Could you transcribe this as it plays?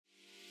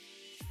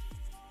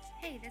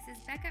Hey, this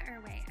is Becca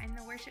Irway. I'm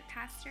the worship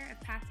pastor of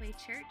Pathway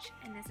Church,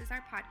 and this is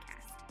our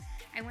podcast.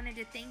 I wanted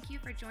to thank you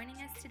for joining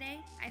us today.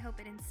 I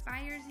hope it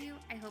inspires you,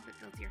 I hope it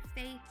builds your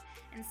faith,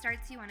 and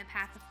starts you on a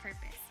path of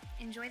purpose.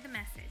 Enjoy the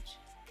message.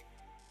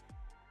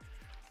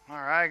 All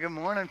right, good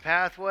morning,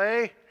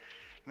 Pathway.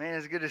 Man,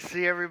 it's good to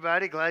see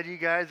everybody. Glad you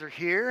guys are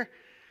here.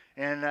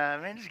 And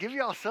man, just give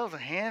yourselves a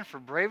hand for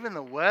braving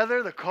the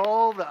weather, the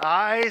cold, the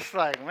ice.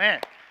 Like,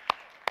 man,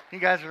 you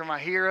guys are my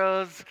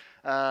heroes.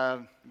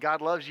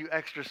 God loves you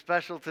extra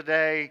special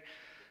today.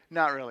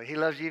 Not really. He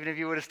loves you even if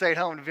you would have stayed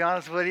home, to be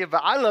honest with you.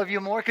 But I love you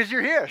more because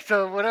you're here.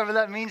 So whatever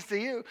that means to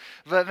you.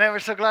 But man, we're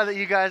so glad that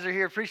you guys are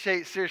here.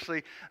 Appreciate,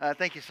 seriously,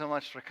 thank you so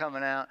much for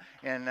coming out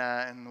and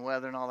the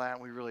weather and all that.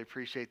 We really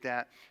appreciate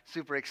that.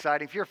 Super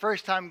exciting. If you're a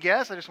first-time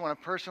guest, I just want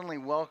to personally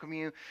welcome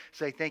you.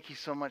 Say thank you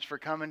so much for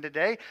coming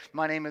today.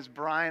 My name is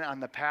Brian.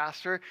 I'm the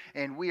pastor.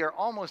 And we are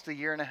almost a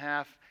year and a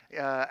half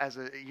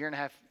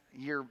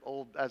year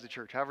old as a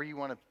church, however you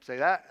want to say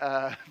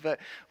that, but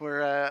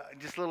we're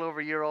just a little over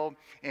a year old,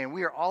 and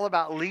we are all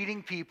about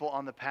leading people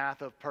on the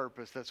path of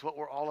purpose. That's what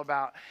we're all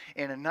about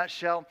in a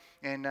nutshell,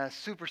 and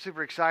super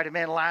excited.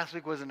 Man, last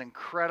week was an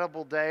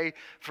incredible day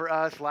for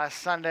us. Last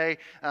Sunday,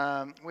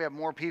 we had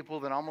more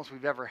people than almost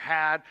we've ever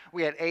had.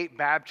 We had 8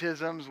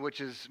 baptisms, which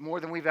is more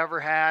than we've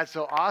ever had,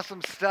 so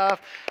awesome stuff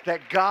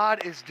that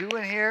God is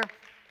doing here.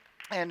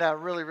 And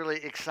really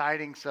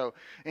exciting. So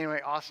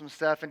anyway, awesome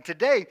stuff. And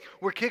today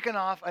we're kicking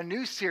off a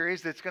new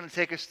series that's going to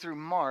take us through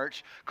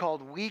March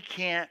called We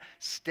Can't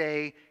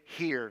Stay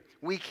Here.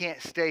 We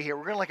Can't Stay Here.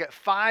 We're going to look at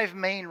 5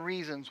 main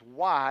reasons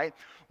why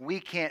we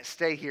can't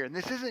stay here. And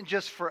this isn't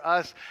just for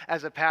us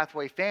as a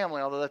Pathway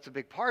family, although that's a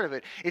big part of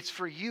it. It's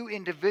for you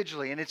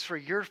individually, and it's for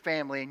your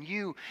family and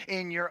you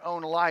in your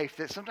own life,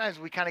 that sometimes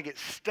we kind of get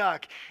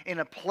stuck in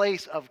a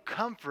place of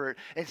comfort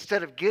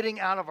instead of getting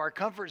out of our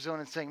comfort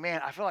zone and saying,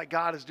 man, I feel like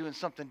God is doing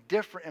something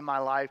different in my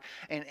life,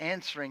 and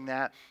answering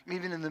that,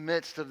 even in the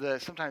midst of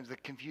sometimes the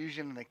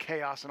confusion and the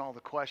chaos and all the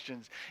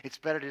questions. It's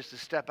better just to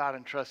step out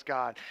and trust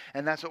God.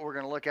 And that's what we're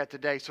going to look at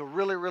today. So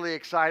really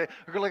excited.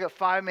 We're going to look at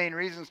 5 main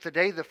reasons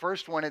today. The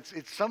first one, it's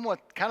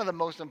somewhat kind of the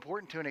most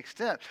important to an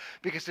extent,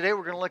 because today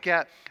we're going to look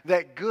at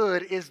that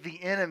good is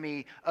the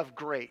enemy of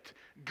great.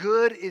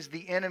 Good is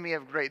the enemy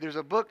of great. There's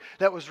a book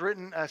that was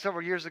written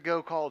several years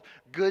ago called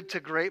Good to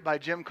Great by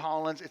Jim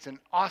Collins. It's an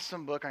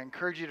awesome book. I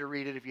encourage you to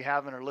read it if you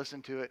haven't, or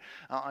listen to it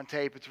on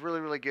tape. It's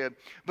really good.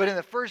 But in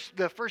the first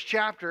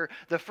chapter,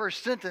 the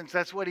first sentence,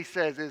 that's what he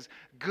says is,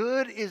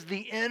 good is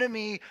the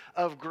enemy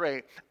of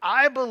great.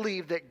 I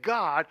believe that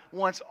God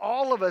wants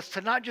all of us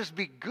to not just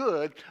be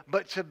good,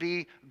 but to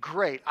be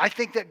great. I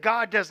think that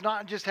God does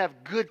not just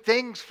have good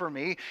things for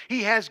me.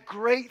 He has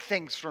great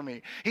things for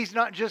me. He's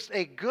not just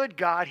a good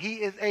God. He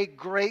is a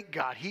great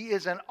God. He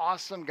is an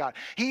awesome God.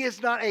 He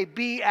is not a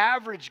B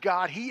average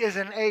God. He is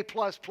an A++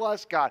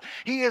 God.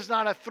 He is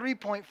not a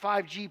 3.5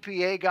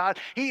 GPA God.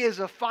 He is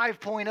a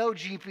 5.0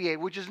 GPA,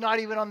 which is not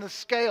even on the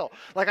scale.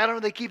 Like, I don't know,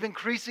 they keep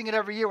increasing it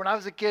every year. When I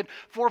was a kid,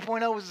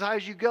 4.0 was as high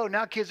as you go.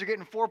 Now kids are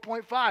getting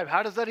 4.5.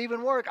 How does that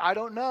even work? I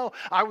don't know.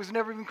 I was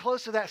never even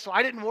close to that, so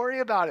I didn't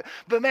worry about it.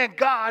 But man,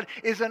 God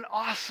is an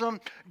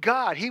awesome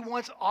God. He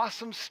wants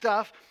awesome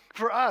stuff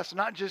for us,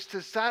 not just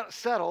to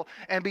settle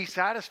and be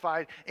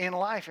satisfied in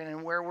life and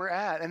in where we're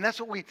at. And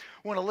that's what we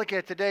want to look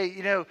at today.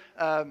 You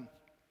know,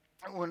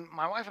 when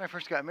my wife and I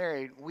first got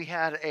married, we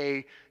had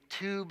a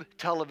tube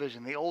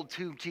television, the old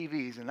tube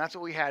TVs, and that's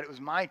what we had. It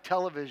was my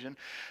television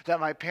that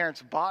my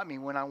parents bought me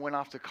when I went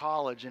off to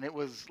college, and it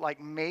was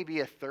like maybe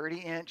a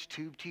 30-inch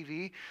tube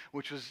TV,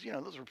 which was, you know,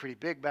 those were pretty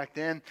big back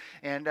then,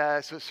 and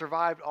so it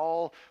survived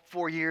all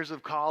 4 years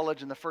of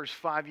college and the first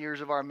 5 years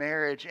of our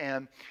marriage.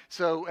 And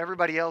so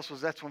everybody else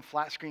that's when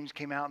flat screens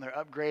came out and they're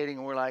upgrading,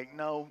 and we're like,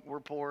 no, we're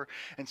poor,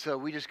 and so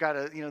we just got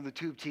the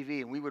tube TV,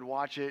 and we would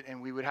watch it,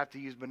 and we would have to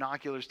use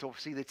binoculars to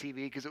see the TV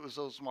because it was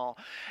so small.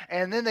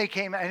 And then they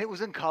came out, and it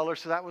was in color,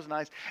 so that was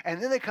nice.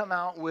 And then they come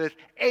out with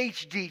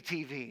HD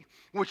TV,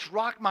 which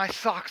rocked my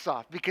socks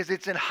off because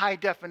it's in high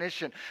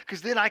definition,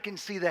 because then I can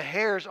see the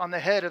hairs on the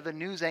head of the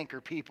news anchor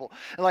people.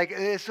 Like,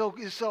 it's so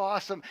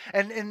awesome.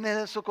 And then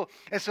it's so cool.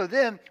 And so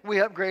then we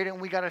upgraded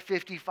and we got a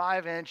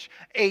 55-inch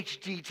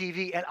HD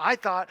TV. And I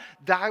thought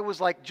that I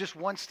was like just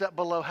one step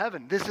below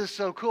heaven. This is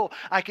so cool.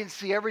 I can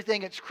see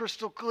everything. It's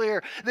crystal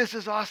clear. This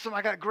is awesome.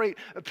 I got great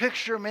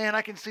picture, man.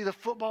 I can see the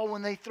football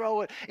when they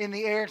throw it in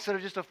the air instead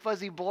of just a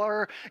fuzzy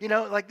blur. You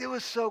know, like, it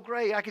was so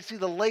great. I could see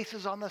the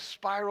laces on the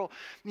spiral,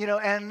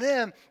 and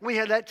then we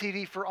had that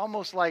TV for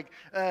almost like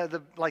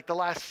the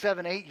last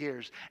 7-8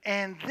 years.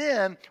 And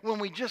then when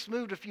we just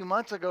moved a few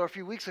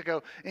weeks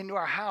ago into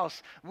our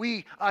house,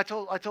 I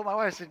told my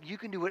wife, I said, you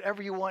can do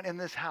whatever you want in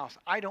this house.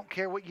 I don't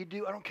care what you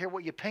do. I don't care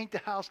what you paint the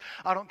house.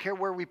 I don't care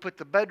where we put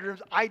the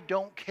bedrooms. I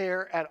don't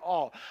care at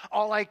all.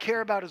 All I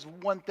care about is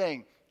one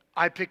thing.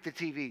 I pick the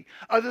TV.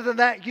 Other than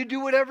that, you do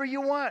whatever you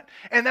want.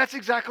 And that's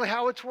exactly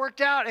how it's worked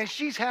out. And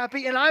she's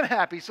happy and I'm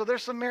happy. So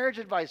there's some marriage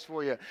advice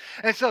for you.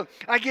 And so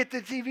I get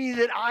the TV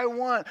that I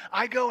want.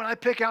 I go and I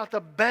pick out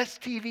the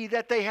best TV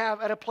that they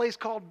have at a place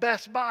called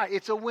Best Buy.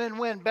 It's a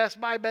win-win.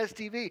 Best Buy, best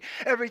TV.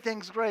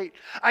 Everything's great.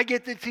 I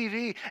get the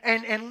TV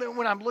and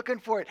when I'm looking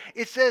for it,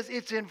 it says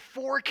it's in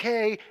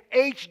 4K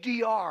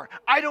HDR.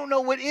 I don't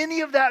know what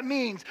any of that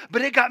means,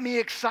 but it got me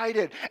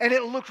excited. And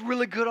it looked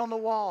really good on the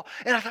wall.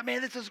 And I thought,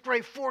 man, this is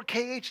great. 4K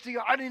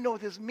HDR. I didn't know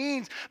what this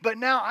means, but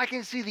now I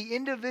can see the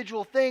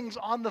individual things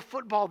on the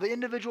football, the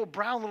individual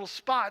brown little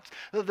spots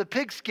of the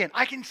pigskin.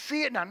 I can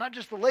see it now, not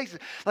just the laces.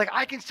 Like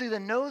I can see the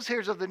nose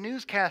hairs of the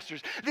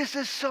newscasters. This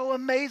is so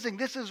amazing.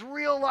 This is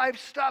real life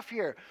stuff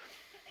here.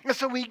 And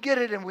so we get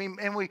it and we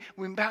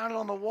pound it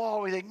on the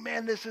wall. We think,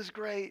 man, this is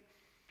great.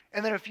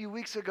 And then a few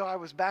weeks ago, I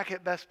was back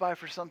at Best Buy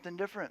for something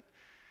different.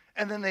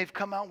 And then they've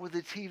come out with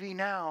a TV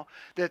now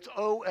that's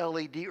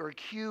OLED or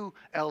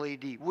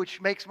QLED,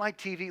 which makes my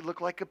TV look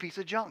like a piece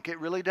of junk. It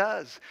really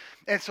does.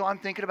 And so I'm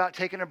thinking about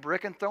taking a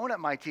brick and throwing it at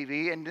my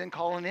TV and then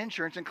calling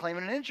insurance and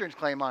claiming an insurance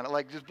claim on it.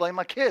 Like, just blame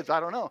my kids. I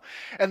don't know.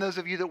 And those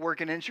of you that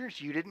work in insurance,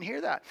 you didn't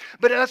hear that.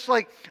 But that's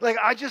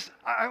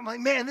I'm like,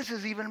 man, this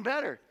is even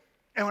better.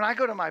 And when I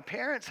go to my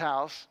parents'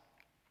 house,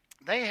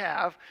 they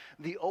have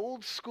the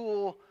old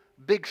school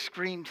big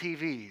screen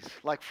TVs,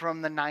 like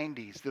from the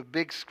 90s, the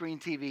big screen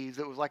TVs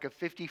that was like a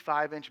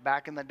 55-inch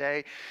back in the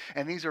day.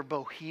 And these are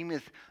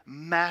behemoth,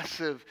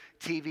 massive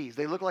TVs.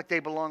 They look like they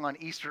belong on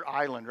Easter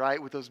Island,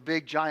 right? With those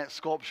big giant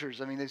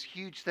sculptures. I mean, this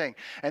huge thing.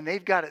 And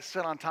they've got it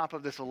set on top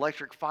of this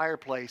electric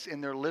fireplace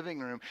in their living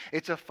room.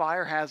 It's a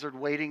fire hazard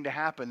waiting to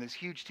happen, this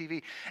huge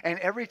TV. And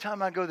every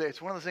time I go there,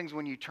 it's one of those things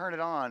when you turn it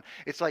on,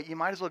 it's like you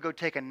might as well go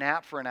take a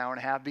nap for an hour and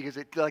a half because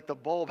it like the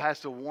bulb has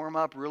to warm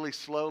up really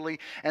slowly.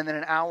 And then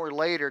an hour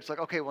later, it's like,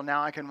 okay, well,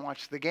 now I can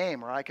watch the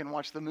game or I can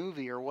watch the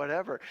movie or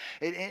whatever.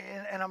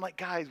 And I'm like,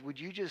 guys, would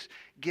you just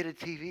get a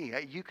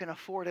TV? You can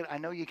afford it. I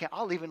know you can.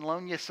 I'll even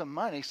loan you some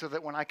money so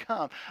that when I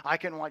come, I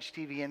can watch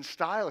TV in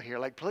style here.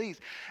 Like, please.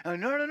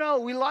 And no,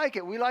 we like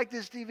it. We like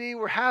this TV.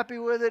 We're happy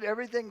with it.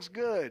 Everything's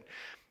good.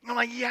 I'm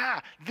like,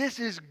 yeah, this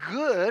is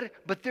good,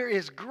 but there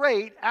is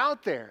great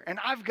out there. And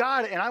I've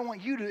got it, and I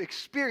want you to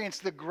experience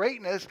the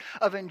greatness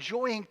of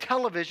enjoying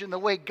television the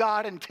way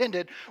God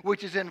intended,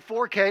 which is in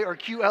 4K or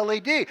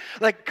QLED.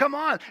 Like, come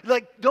on.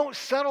 Like, don't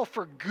settle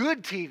for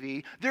good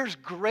TV. There's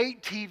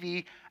great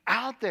TV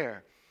out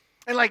there.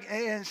 And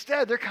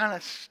instead, they're kind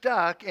of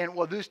stuck in,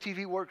 well, this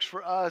TV works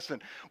for us,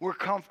 and we're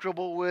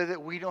comfortable with it.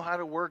 We know how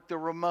to work the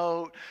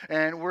remote,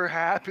 and we're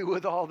happy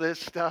with all this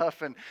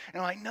stuff. And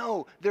I'm like,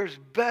 no, there's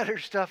better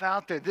stuff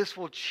out there. This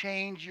will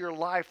change your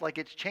life like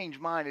it's changed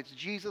mine. It's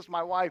Jesus,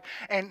 my wife,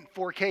 and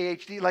 4K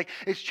HD. Like,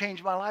 it's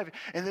changed my life,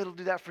 and it'll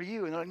do that for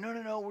you. And they're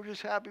like, no, we're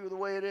just happy with the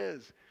way it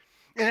is.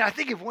 And I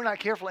think if we're not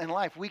careful in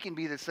life, we can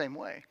be the same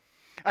way.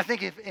 I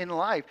think if in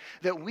life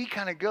that we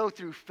kind of go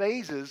through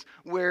phases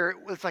where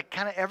it's like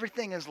kind of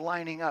everything is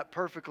lining up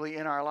perfectly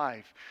in our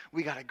life.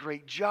 We got a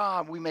great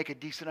job. We make a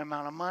decent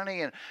amount of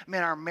money. And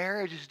man, our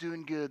marriage is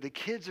doing good. The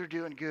kids are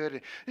doing good.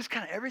 And just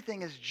kind of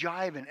everything is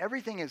jiving.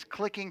 Everything is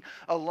clicking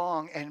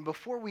along. And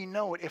before we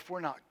know it, if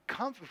we're not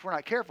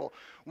careful,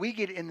 we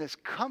get in this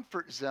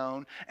comfort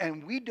zone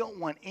and we don't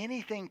want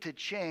anything to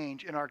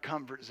change in our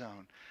comfort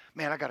zone.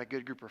 Man, I got a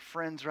good group of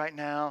friends right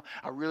now.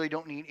 I really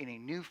don't need any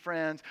new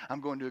friends. I'm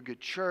going to a good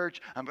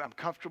church. I'm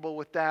comfortable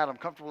with that. I'm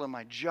comfortable in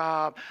my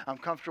job. I'm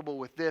comfortable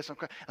with this.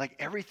 Like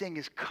everything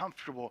is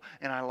comfortable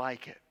and I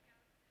like it.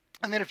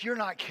 And then if you're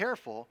not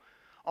careful,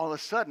 all of a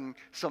sudden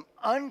some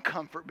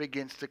uncomfort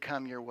begins to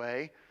come your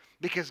way.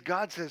 Because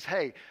God says,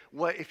 hey,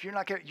 if you're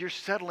not careful, you're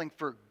settling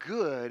for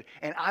good,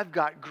 and I've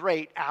got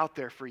great out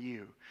there for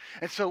you.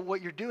 And so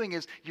what you're doing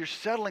is you're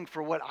settling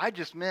for what I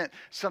just meant,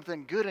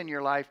 something good in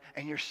your life,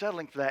 and you're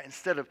settling for that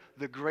instead of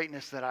the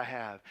greatness that I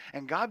have.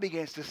 And God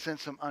begins to send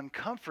some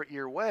uncomfort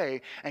your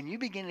way, and you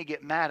begin to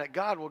get mad at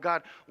God. Well,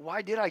 God,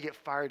 why did I get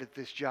fired at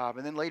this job?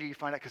 And then later you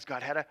find out because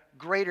God had a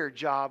greater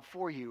job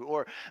for you.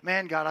 Or,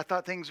 man, God, I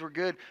thought things were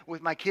good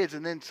with my kids,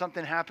 and then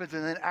something happens,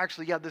 and then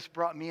actually, yeah, this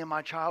brought me and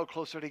my child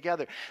closer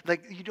together.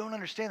 Like, you don't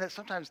understand that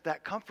sometimes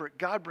that comfort,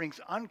 God brings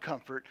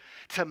uncomfort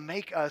to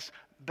make us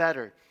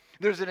better.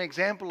 There's an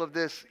example of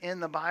this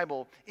in the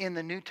Bible, in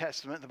the New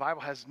Testament. The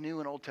Bible has New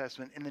and Old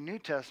Testament. In the New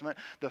Testament,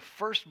 the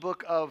first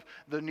book of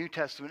the New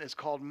Testament is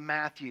called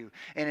Matthew.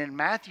 And in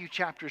Matthew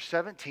chapter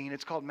 17,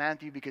 it's called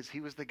Matthew because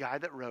he was the guy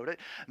that wrote it.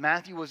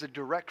 Matthew was a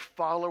direct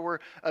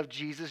follower of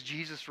Jesus.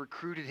 Jesus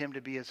recruited him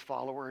to be his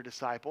follower or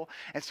disciple.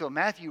 And so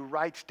Matthew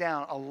writes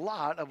down a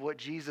lot of what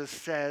Jesus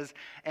says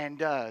and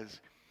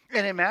does.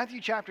 And in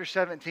Matthew chapter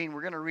 17,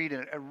 we're going to read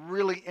a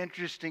really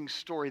interesting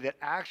story that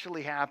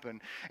actually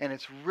happened. And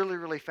it's really,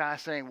 really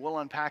fascinating. We'll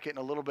unpack it in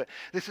a little bit.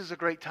 This is a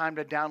great time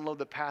to download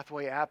the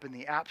Pathway app in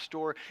the App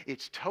Store.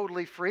 It's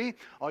totally free.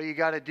 All you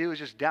got to do is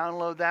just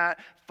download that,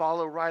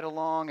 follow right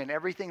along, and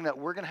everything that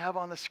we're going to have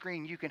on the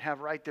screen, you can have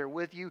right there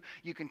with you.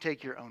 You can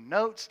take your own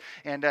notes,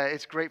 and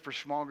it's great for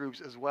small groups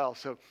as well.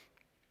 So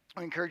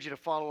I encourage you to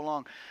follow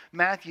along.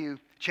 Matthew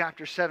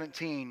chapter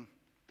 17.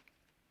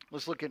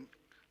 Let's look at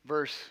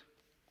verse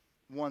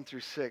 1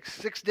 through 6.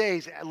 6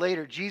 days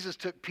later, Jesus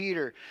took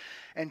Peter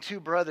and two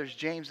brothers,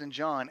 James and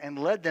John, and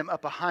led them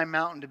up a high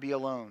mountain to be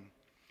alone.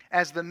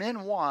 As the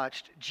men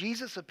watched,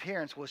 Jesus'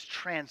 appearance was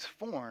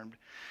transformed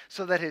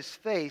so that his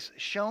face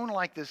shone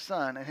like the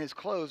sun and his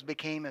clothes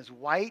became as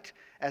white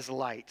as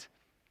light.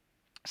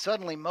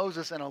 Suddenly,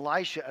 Moses and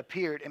Elisha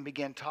appeared and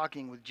began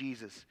talking with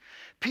Jesus.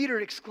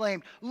 Peter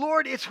exclaimed,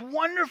 "Lord, it's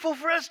wonderful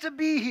for us to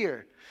be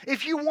here.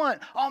 If you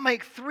want, I'll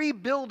make 3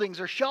 buildings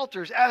or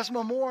shelters as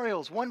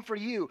memorials, one for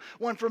you,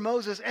 one for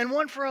Moses, and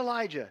one for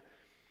Elijah."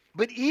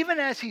 But even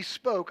as he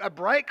spoke, a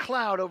bright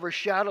cloud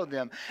overshadowed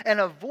them,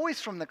 and a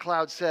voice from the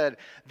cloud said,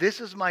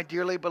 "This is my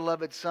dearly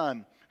beloved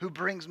Son, who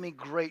brings me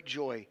great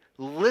joy.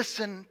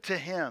 Listen to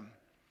him."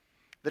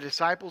 The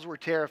disciples were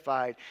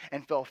terrified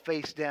and fell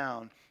face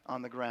down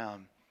on the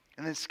ground.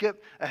 And then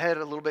skip ahead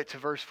a little bit to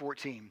verse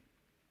 14.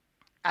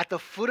 At the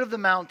foot of the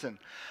mountain,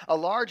 a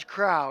large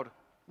crowd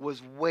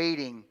was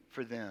waiting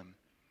for them.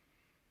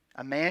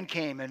 A man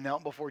came and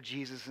knelt before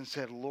Jesus and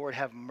said, "Lord,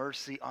 have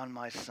mercy on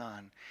my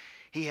son.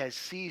 He has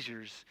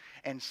seizures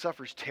and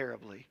suffers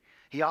terribly.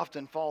 He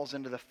often falls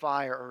into the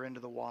fire or into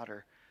the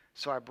water.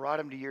 So I brought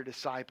him to your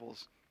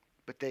disciples,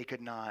 but they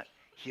could not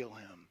heal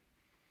him."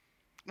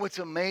 What's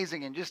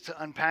amazing, and just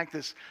to unpack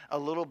this a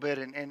little bit,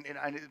 and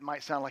it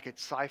might sound like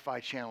it's Sci-Fi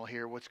Channel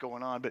here, what's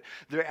going on, but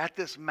they're at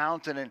this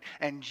mountain,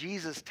 and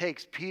Jesus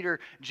takes Peter,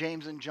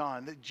 James, and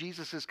John,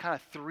 Jesus' kind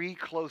of 3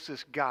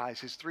 closest guys,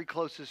 his 3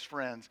 closest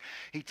friends.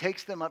 He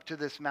takes them up to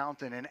this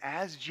mountain, and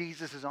as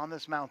Jesus is on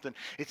this mountain,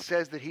 it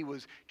says that he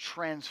was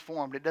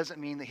transformed. It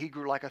doesn't mean that he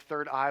grew like a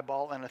 3rd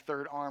eyeball and a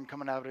 3rd arm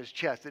coming out of his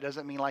chest. It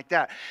doesn't mean like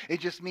that. It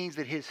just means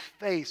that his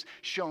face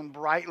shone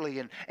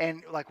brightly,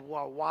 and like,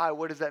 why?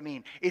 What does that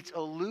mean? It's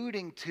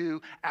alluding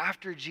to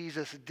after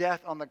Jesus'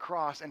 death on the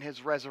cross and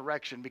his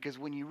resurrection. Because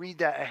when you read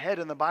that ahead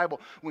in the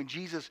Bible, when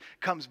Jesus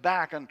comes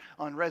back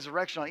on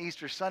resurrection on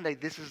Easter Sunday,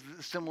 this is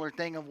the similar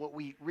thing of what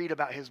we read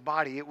about his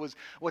body. It was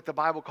what the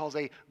Bible calls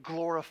a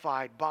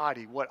glorified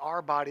body, what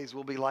our bodies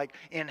will be like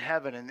in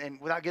heaven. And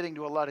without getting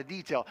to a lot of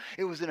detail,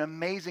 it was an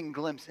amazing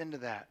glimpse into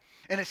that.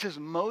 And it says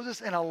Moses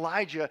and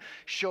Elijah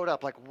showed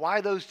up. Like, why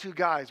those 2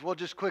 guys? Well,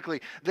 just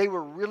quickly, they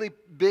were really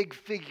big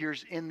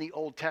figures in the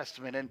Old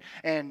Testament.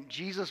 And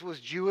Jesus was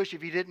Jewish,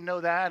 if you didn't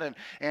know that.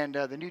 And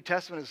the New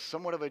Testament is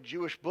somewhat of a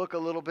Jewish book a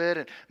little bit.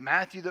 And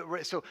Matthew,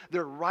 so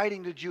they're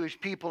writing to Jewish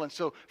people. And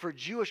so for a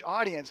Jewish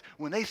audience,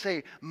 when they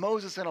say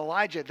Moses and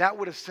Elijah, that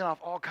would have sent off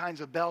all kinds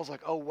of bells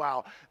like, oh,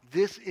 wow,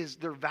 they're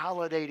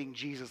validating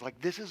Jesus.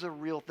 Like, this is a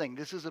real thing.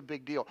 This is a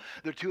big deal.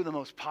 They're 2 of the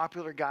most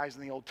popular guys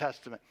in the Old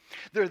Testament.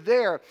 They're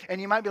there,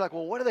 and you might be like,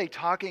 well, what are they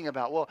talking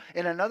about? Well,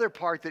 in another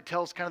part that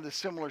tells kind of the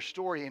similar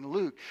story in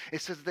Luke,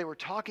 it says that they were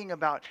talking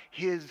about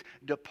his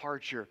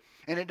departure.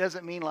 And it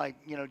doesn't mean like,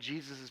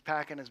 Jesus is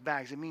packing his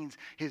bags. It means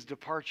his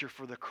departure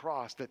for the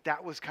cross,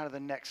 that was kind of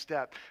the next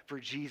step for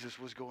Jesus,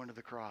 was going to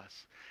the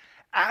cross.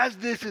 As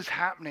this is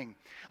happening,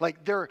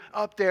 like they're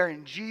up there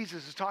and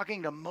Jesus is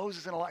talking to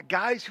Moses and a lot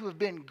guys who have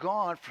been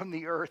gone from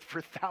the earth for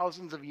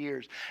thousands of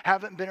years,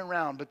 haven't been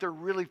around, but they're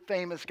really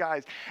famous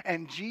guys.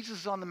 And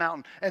Jesus is on the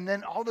mountain, and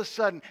then all of a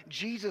sudden,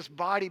 Jesus'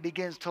 body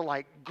begins to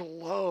like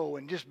glow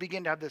and just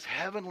begin to have this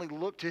heavenly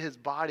look to his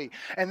body.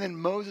 And then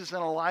Moses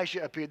and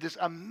Elisha appeared, this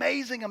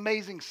amazing,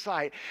 amazing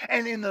sight.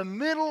 And in the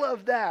middle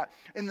of that,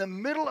 in the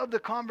middle of the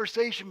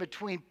conversation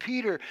between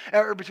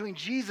between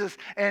Jesus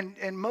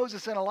and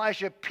Moses and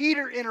Elisha,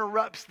 Peter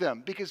interrupts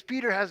them because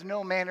Peter has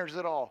no manners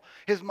at all.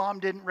 His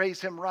mom didn't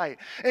raise him right.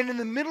 And in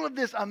the middle of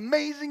this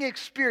amazing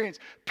experience,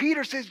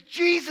 Peter says,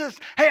 "Jesus,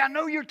 hey, I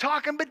know you're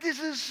talking, but this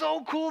is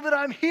so cool that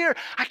I'm here.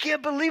 I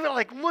can't believe it.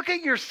 Like, look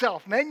at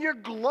yourself, man. You're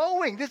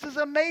glowing. This is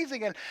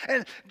amazing."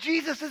 And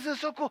Jesus, this is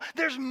so cool.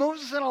 There's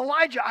Moses and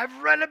Elijah.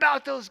 I've read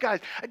about those guys.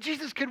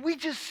 Jesus, could we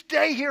just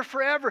stay here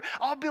forever?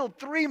 I'll build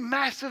 3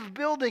 massive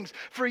buildings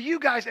for you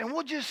guys, and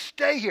we'll just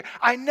stay here.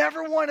 I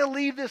never want to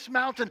leave this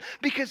mountain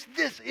because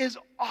this is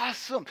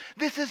awesome.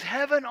 This is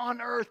heaven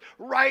on earth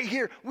right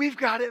here. We've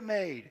got it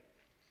made.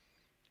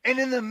 And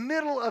in the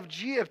middle of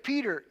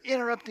Peter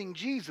interrupting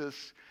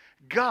Jesus,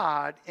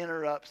 God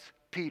interrupts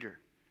Peter.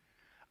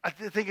 I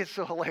think it's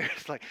so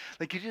hilarious. Like,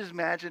 could you just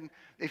imagine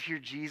if you're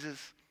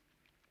Jesus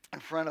in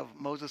front of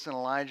Moses and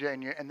Elijah,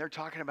 and they're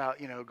talking about,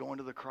 going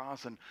to the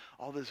cross and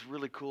all this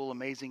really cool,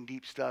 amazing,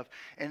 deep stuff.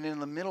 And in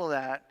the middle of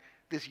that,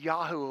 this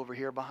Yahoo over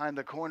here behind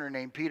the corner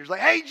named Peter's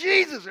like, "Hey,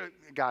 Jesus!"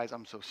 Guys,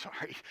 I'm so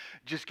sorry.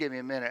 Just give me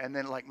a minute. And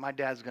then like my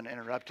dad's going to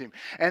interrupt him.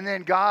 And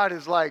then God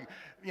is like,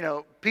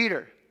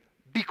 "Peter,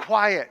 be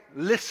quiet.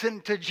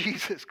 Listen to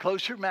Jesus.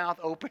 Close your mouth.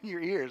 Open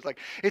your ears." Like,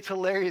 it's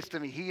hilarious to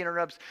me.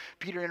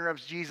 Peter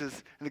interrupts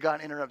Jesus, and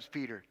God interrupts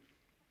Peter.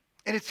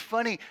 And it's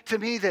funny to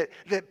me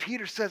that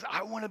Peter says,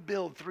 "I want to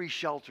build 3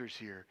 shelters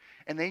here."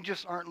 And they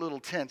just aren't little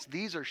tents.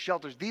 These are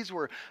shelters. These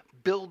were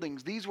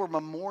buildings. These were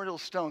memorial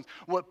stones.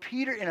 What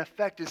Peter, in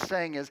effect, is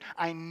saying is,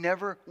 I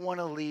never want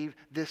to leave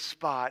this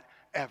spot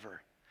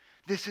ever.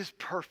 This is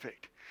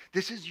perfect.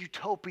 This is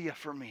utopia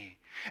for me.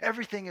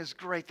 Everything is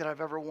great that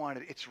I've ever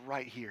wanted. It's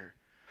right here.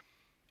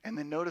 And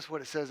then notice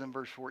what it says in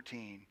verse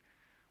 14.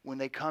 when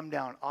they come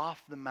down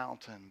off the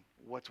mountain,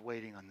 what's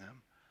waiting on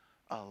them?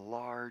 A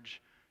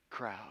large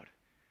crowd.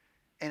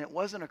 And it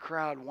wasn't a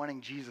crowd wanting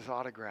Jesus'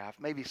 autograph,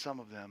 maybe some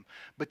of them,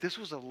 but this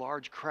was a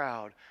large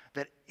crowd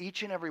that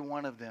each and every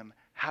one of them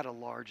had a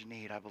large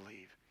need, I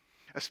believe,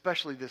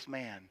 especially this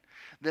man.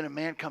 Then a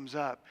man comes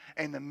up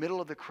in the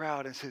middle of the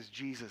crowd and says,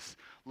 Jesus,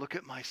 look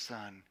at my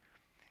son.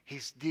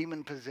 He's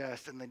demon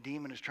possessed and the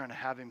demon is trying to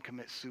have him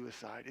commit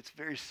suicide. It's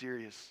very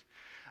serious.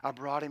 I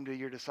brought him to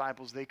your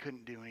disciples. They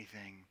couldn't do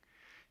anything.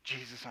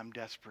 Jesus, I'm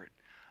desperate.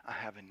 I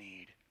have a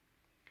need.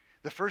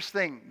 The first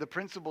thing, the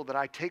principle that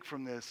I take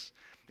from this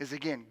is,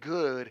 again,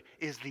 good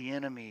is the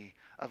enemy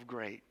of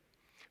great.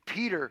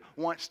 Peter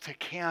wants to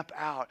camp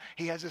out.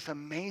 He has this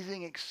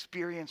amazing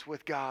experience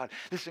with God,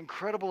 this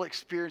incredible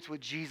experience with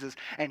Jesus,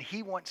 and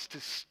he wants to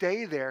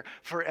stay there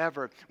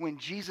forever. When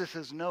Jesus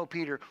says, no,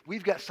 Peter,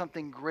 we've got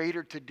something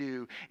greater to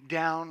do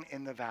down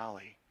in the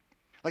valley.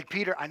 Like,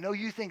 Peter, I know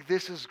you think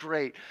this is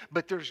great,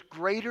 but there's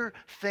greater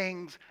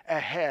things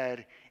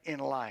ahead in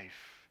life.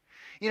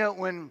 You know,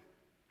 when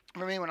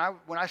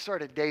I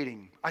started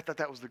dating, I thought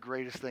that was the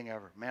greatest thing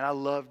ever. Man, I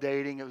love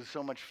dating. It was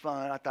so much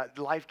fun. I thought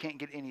life can't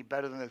get any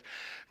better than this.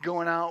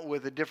 Going out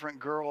with a different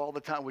girl all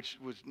the time, which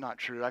was not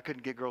true. I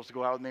couldn't get girls to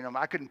go out with me.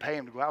 I couldn't pay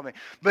them to go out with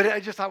me. But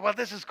I just thought, well,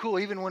 this is cool,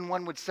 even when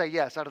one would say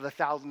yes out of the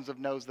thousands of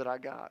no's that I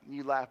got. And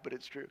you laugh, but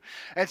it's true.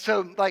 And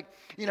so,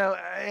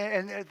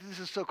 and this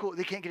is so cool.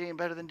 They can't get any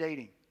better than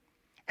dating.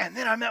 And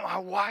then I met my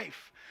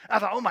wife. I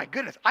thought, oh my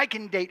goodness, I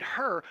can date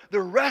her the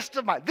rest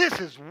of this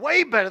is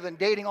way better than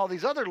dating all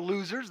these other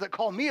losers that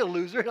call me a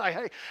loser. Like,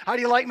 hey, how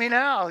do you like me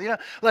now?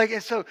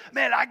 And so,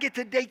 man, I get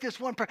to date this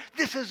one person.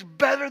 This is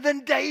better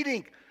than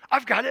dating.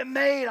 I've got it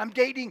made. I'm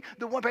dating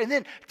the one person.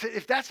 And then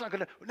if that's not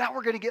going to, now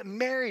we're going to get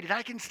married and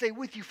I can stay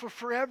with you for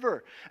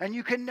forever. And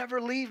you can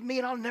never leave me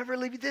and I'll never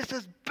leave you. This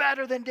is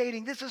better than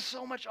dating. This is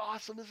so much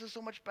awesome. This is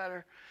so much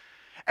better.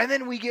 And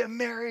then we get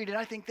married and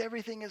I think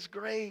everything is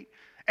great.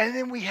 And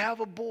then we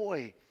have a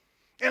boy.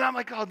 And I'm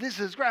like, oh, this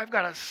is great. I've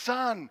got a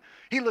son.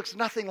 He looks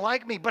nothing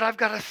like me, but I've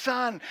got a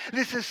son.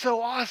 This is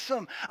so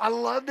awesome. I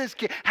love this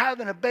kid.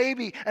 Having a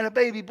baby and a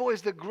baby boy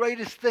is the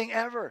greatest thing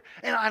ever.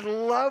 And I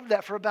loved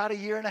that for about a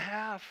year and a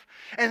half.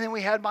 And then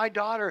we had my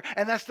daughter,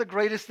 and that's the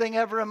greatest thing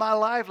ever in my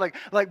life.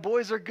 Like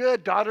boys are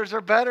good, daughters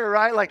are better,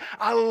 right? Like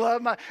I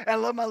love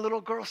my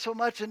little girl so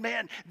much. And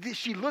man,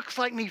 she looks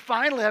like me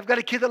finally. I've got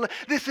a kid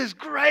this is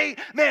great.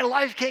 Man,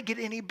 life can't get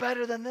any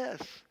better than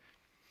this.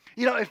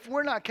 You know, if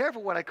we're not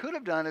careful, what I could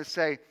have done is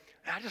say,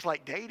 I just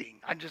like dating.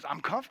 I'm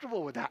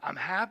comfortable with that. I'm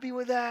happy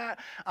with that.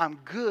 I'm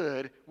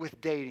good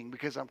with dating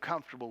because I'm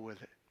comfortable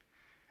with it.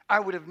 I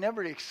would have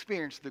never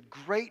experienced the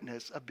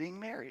greatness of being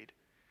married.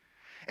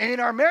 And in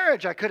our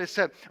marriage, I could have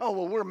said, oh,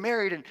 well, we're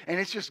married and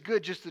it's just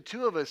good, just the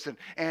two of us,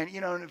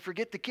 and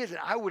forget the kids.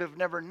 And I would have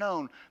never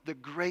known the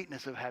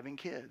greatness of having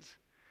kids.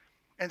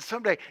 And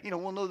someday,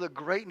 we'll know the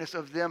greatness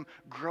of them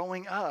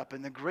growing up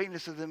and the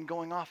greatness of them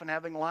going off and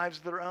having lives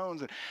of their own.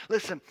 And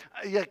listen,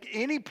 at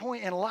any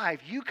point in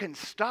life, you can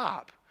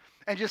stop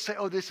and just say,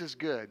 oh, this is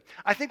good.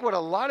 I think what a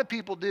lot of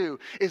people do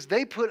is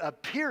they put a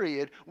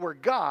period where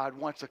God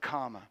wants a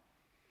comma.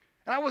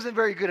 And I wasn't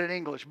very good at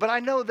English, but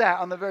I know that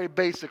on the very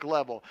basic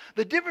level.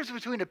 The difference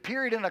between a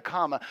period and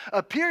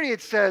a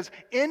period says,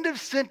 end of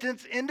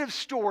sentence, end of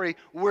story,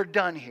 we're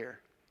done here.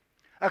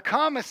 A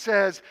comma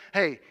says,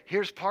 hey,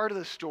 here's part of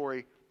the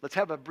story. Let's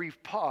have a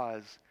brief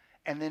pause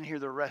and then hear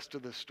the rest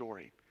of the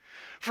story.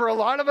 For a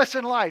lot of us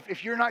in life,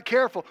 if you're not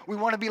careful, we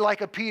want to be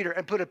like a Peter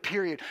and put a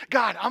period.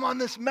 God, I'm on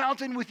this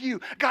mountain with you.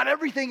 God,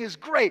 everything is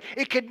great.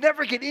 It could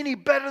never get any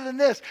better than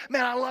this.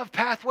 Man, I love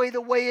Pathway the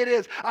way it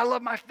is. I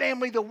love my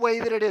family the way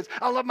that it is.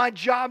 I love my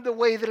job the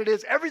way that it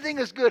is. Everything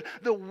is good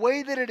the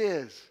way that it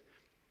is.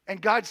 And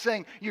God's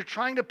saying, you're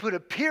trying to put a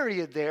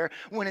period there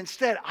when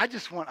instead, I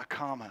just want a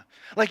comma.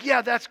 Like,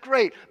 yeah, that's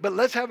great, but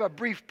let's have a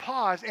brief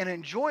pause and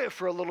enjoy it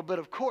for a little bit,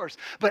 of course.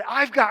 But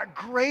I've got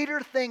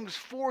greater things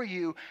for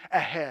you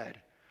ahead.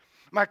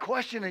 My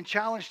question and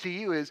challenge to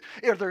you is,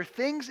 are there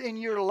things in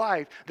your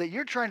life that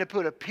you're trying to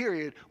put a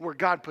period where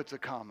God puts a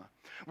comma?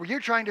 Where you're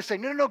trying to say,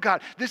 no,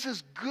 God, this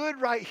is good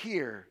right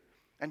here.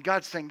 And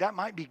God's saying, that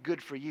might be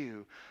good for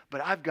you,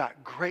 but I've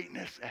got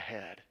greatness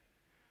ahead.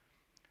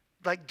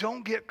 Like,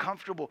 don't get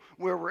comfortable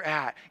where we're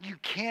at. You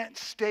can't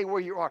stay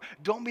where you are.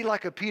 Don't be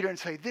like a Peter and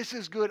say, this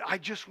is good. I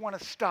just want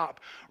to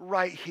stop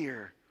right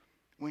here.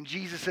 When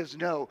Jesus says,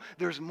 no,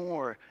 there's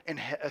more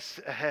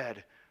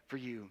ahead for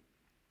you.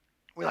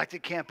 We like to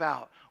camp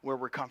out where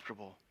we're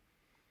comfortable.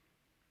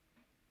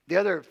 The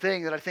other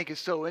thing that I think is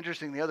so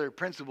interesting, the other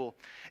principle,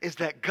 is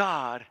that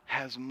God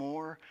has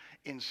more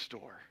in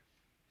store.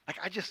 Like,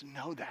 I just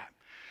know that.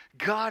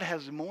 God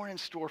has more in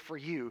store for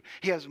you.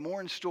 He has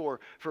more in store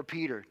for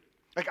Peter.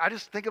 Like, I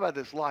just think about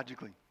this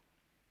logically.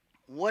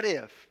 What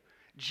if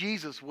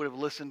Jesus would have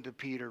listened to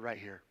Peter right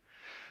here?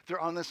 They're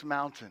on this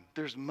mountain.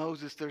 There's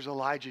Moses, there's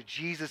Elijah.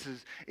 Jesus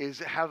is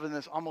having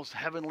this almost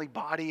heavenly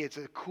body. It's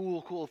a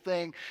cool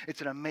thing.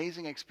 It's an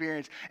amazing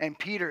experience. And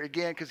Peter,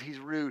 again, because he's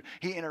rude,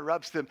 he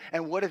interrupts them.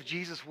 And what if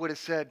Jesus would have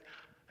said,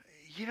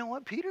 you know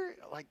what, Peter?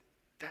 Like,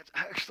 that's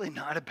actually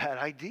not a bad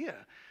idea.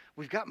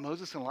 We've got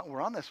Moses and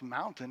we're on this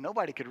mountain.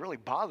 Nobody could really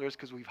bother us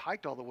because we've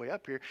hiked all the way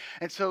up here.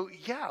 And so,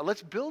 yeah,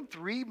 let's build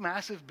 3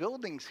 massive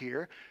buildings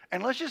here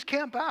and let's just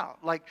camp out.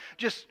 Like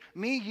just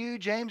me, you,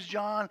 James,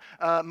 John,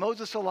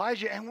 Moses,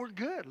 Elijah, and we're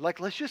good. Like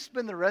let's just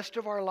spend the rest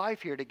of our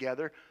life here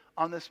together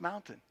on this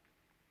mountain.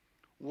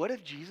 What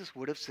if Jesus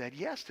would have said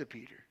yes to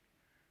Peter?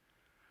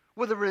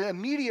 Well, the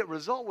immediate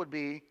result would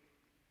be,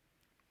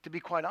 to be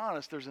quite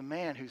honest, there's a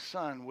man whose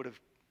son would have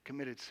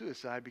committed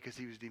suicide because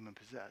he was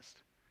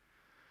demon-possessed.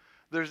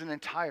 There's an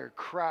entire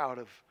crowd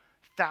of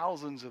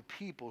thousands of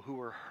people who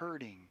are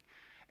hurting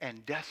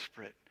and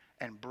desperate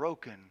and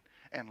broken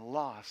and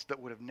lost that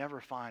would have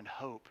never found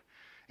hope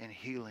and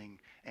healing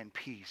and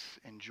peace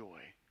and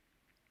joy.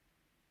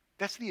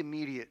 That's the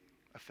immediate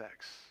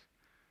effects.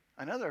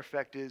 Another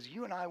effect is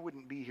you and I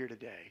wouldn't be here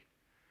today.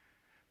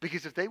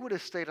 Because if they would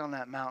have stayed on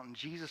that mountain,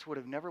 Jesus would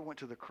have never went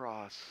to the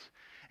cross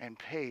and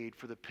paid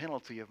for the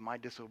penalty of my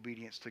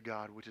disobedience to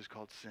God, which is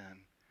called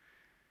sin.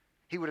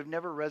 He would have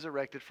never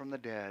resurrected from the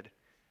dead.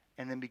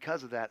 And then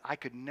because of that, I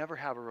could never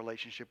have a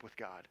relationship with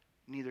God.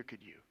 Neither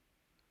could you.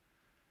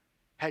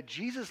 Had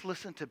Jesus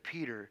listened to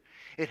Peter,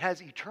 it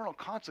has eternal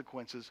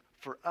consequences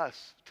for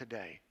us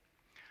today.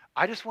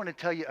 I just want to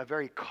tell you a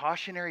very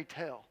cautionary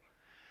tale.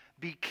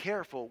 Be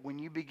careful when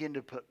you begin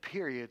to put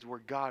periods where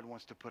God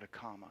wants to put a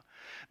comma.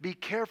 Be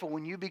careful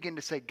when you begin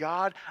to say,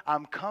 God,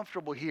 I'm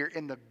comfortable here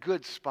in the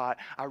good spot.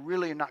 I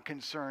really am not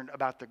concerned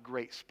about the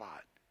great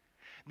spot.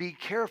 Be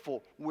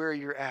careful where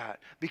you're at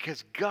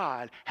because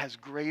God has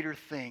greater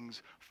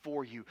things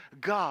for you.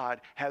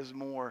 God has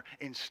more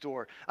in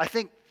store. I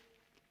think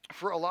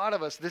for a lot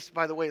of us, this,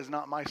 by the way, is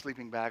not my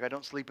sleeping bag. I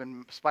don't sleep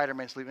in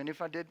Spider-Man sleep. And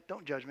if I did,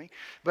 don't judge me.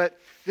 But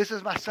this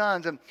is my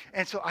son's. And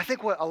so I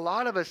think what a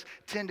lot of us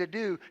tend to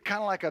do,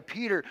 kind of like a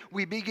Peter,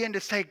 we begin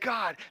to say,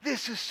 God,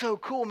 this is so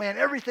cool, man.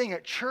 Everything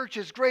at church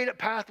is great at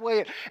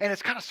Pathway. And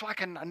it's kind of so I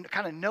can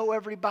kind of know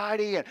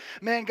everybody. And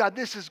man, God,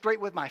 this is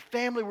great with my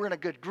family. We're in a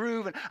good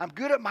groove. And I'm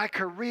good at my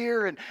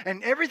career. And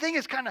everything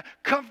is kind of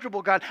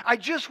comfortable, God. I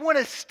just want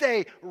to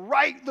stay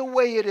right the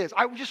way it is.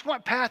 I just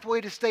want Pathway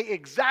to stay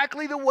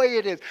exactly the way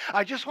it is.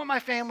 I just want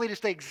my family to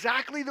stay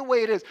exactly the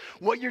way it is.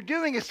 What you're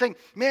doing is saying,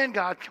 man,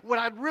 God, what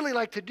I'd really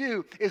like to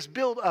do is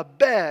build a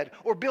bed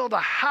or build a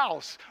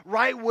house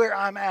right where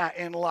I'm at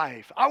in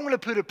life. I want to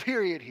put a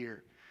period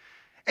here.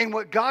 And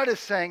what God is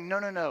saying,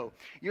 no.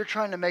 You're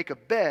trying to make a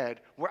bed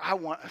where I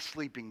want a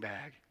sleeping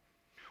bag.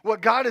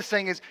 What God is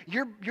saying is,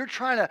 you're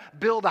trying to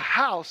build a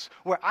house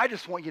where I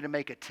just want you to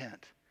make a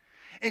tent.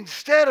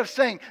 Instead of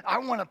saying, I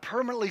want to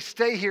permanently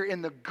stay here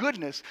in the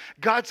goodness,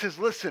 God says,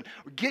 listen,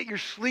 get your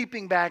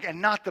sleeping bag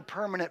and not the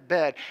permanent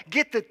bed.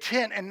 Get the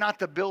tent and not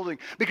the building,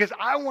 because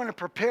I want to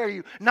prepare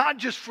you not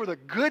just for the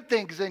good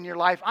things in your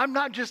life. I'm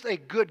not just a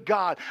good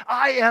God.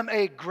 I am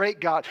a great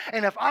God.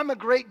 And if I'm a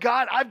great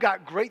God, I've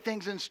got great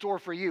things in store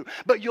for you.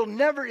 But you'll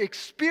never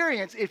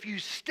experience if you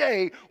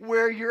stay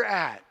where you're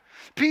at.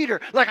 Peter,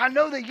 like I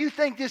know that you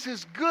think this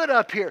is good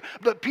up here,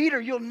 but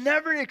Peter, you'll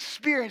never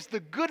experience the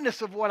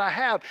goodness of what I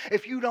have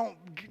if you don't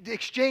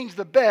exchange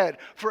the bed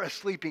for a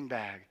sleeping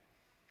bag.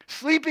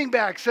 Sleeping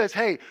bag says,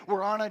 hey,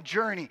 we're on a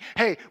journey.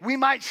 Hey, we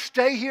might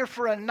stay here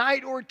for a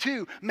night or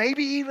two,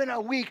 maybe even a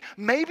week,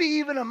 maybe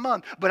even a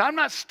month, but I'm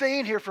not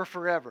staying here for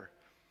forever.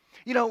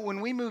 You know, when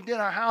we moved in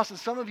our house, and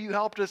some of you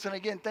helped us, and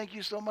again, thank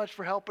you so much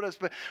for helping us,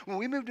 but when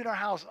we moved in our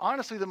house,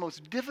 honestly, the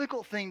most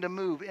difficult thing to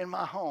move in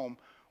my home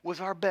was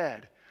our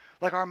bed.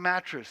 Like our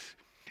mattress.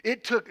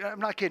 It took, I'm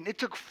not kidding, it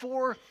took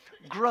 4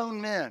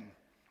 grown men.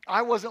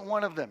 I wasn't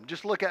one of them.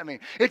 Just look at me.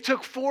 It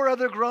took 4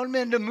 other grown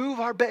men to move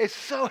our bed. It's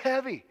so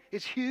heavy.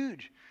 It's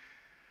huge.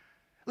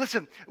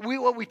 Listen,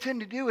 what we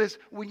tend to do is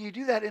when you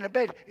do that in a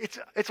bed,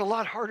 it's a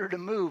lot harder to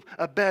move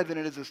a bed than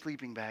it is a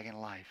sleeping bag in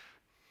life.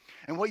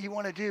 And what you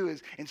want to do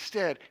is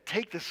instead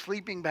take the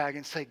sleeping bag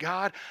and say,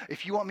 God,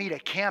 if you want me to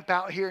camp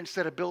out here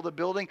instead of build a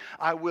building,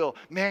 I will.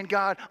 Man,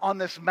 God, on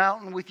this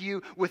mountain with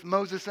you, with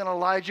Moses and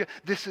Elijah,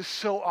 this is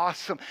so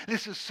awesome.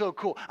 This is so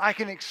cool. I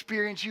can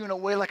experience you in a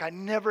way like I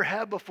never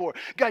have before.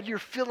 God, you're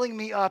filling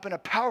me up in a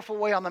powerful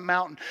way on the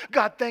mountain.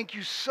 God, thank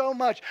you so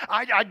much.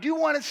 I do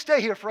want to stay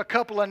here for a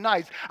couple of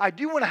nights. I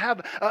do want to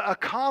have a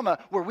comma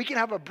where we can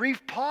have a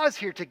brief pause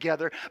here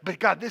together. But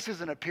God, this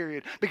isn't a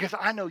period because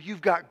I know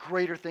you've got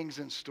greater things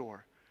in store.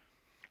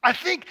 I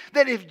think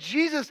that if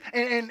Jesus,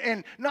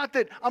 and not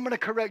that I'm going to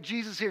correct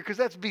Jesus here because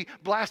that's be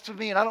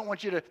blasphemy and I don't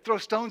want you to throw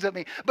stones at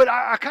me, but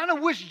I kind of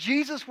wish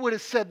Jesus would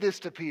have said this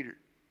to Peter.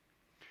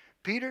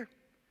 Peter,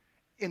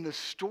 in the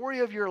story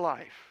of your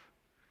life,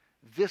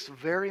 this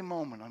very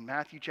moment on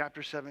Matthew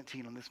chapter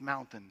 17 on this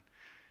mountain,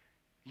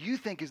 you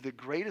think is the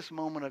greatest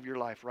moment of your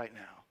life right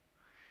now.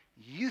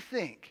 You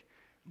think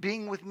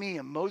being with me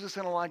and Moses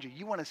and Elijah,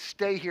 you want to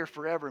stay here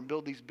forever and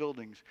build these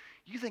buildings.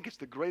 You think it's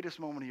the greatest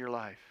moment of your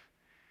life.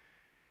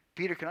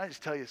 Peter, can I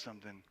just tell you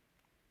something?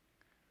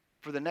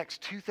 For the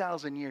next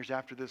 2,000 years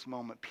after this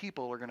moment,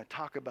 people are going to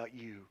talk about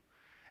you,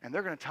 and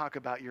they're going to talk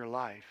about your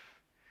life.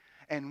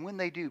 And when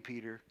they do,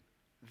 Peter,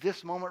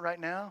 this moment right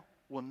now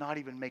will not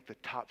even make the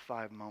top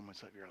 5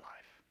 moments of your life.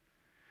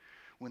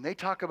 when they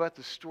talk about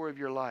the story of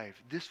your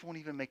life, this won't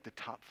even make the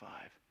top 5.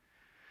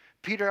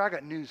 Peter, I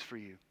got news for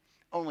you.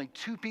 Only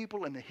 2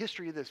 people in the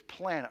history of this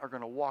planet are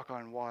going to walk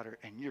on water,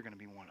 and you're going to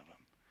be one of them.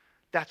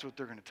 That's what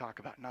they're going to talk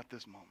about, not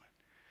this moment.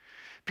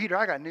 Peter,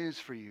 I got news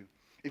for you.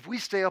 If we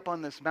stay up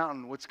on this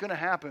mountain, what's going to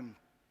happen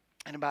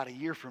in about a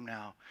year from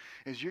now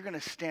is you're going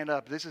to stand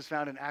up. This is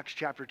found in Acts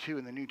chapter 2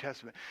 in the New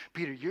Testament.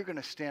 Peter, you're going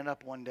to stand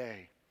up one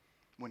day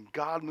when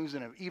God moves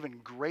in an even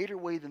greater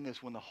way than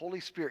this, when the Holy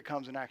Spirit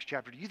comes in Acts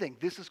chapter 2. You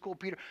think this is cool,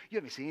 Peter? You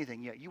haven't seen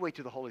anything yet. You wait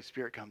till the Holy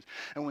Spirit comes.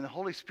 And when the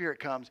Holy Spirit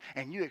comes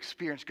and you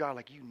experience God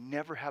like you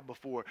never have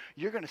before,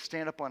 you're going to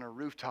stand up on a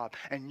rooftop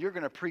and you're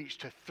going to preach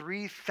to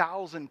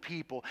 3,000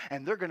 people,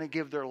 and they're going to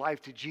give their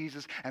life to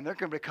Jesus, and they're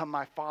going to become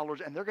my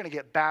followers, and they're going to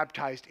get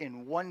baptized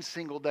in one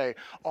single day,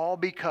 all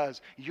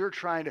because you're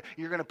going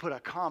to put a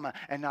comma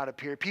and not a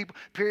period.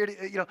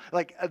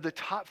 Like the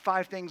top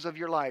 5 things of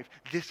your life,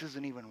 this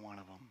isn't even one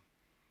of them.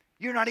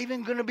 You're not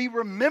even going to be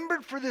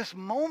remembered for this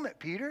moment,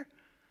 Peter.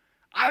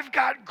 I've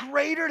got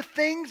greater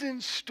things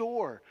in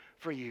store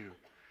for you.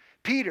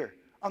 Peter,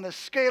 on the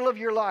scale of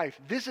your life,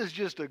 this is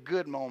just a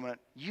good moment.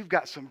 You've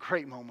got some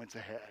great moments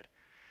ahead.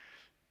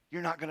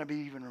 You're not going to be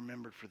even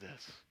remembered for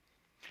this.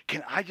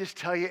 Can I just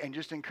tell you and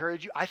just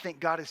encourage you? I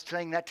think God is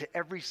saying that to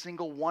every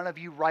single one of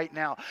you right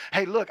now.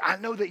 Hey, look, I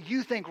know that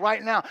you think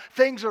right now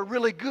things are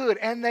really good,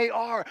 and they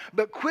are,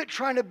 but quit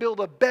trying to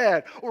build a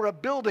bed or a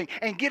building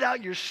and get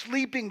out your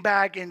sleeping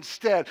bag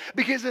instead.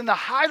 Because in the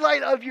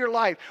highlight of your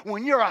life,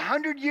 when you're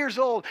 100 years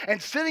old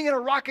and sitting in a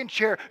rocking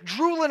chair,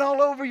 drooling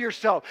all over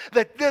yourself,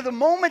 that the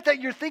moment that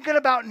you're thinking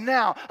about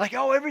now, like,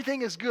 oh,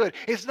 everything is good,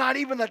 it's not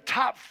even the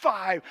top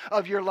 5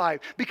 of your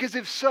life. Because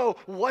if so,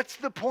 what's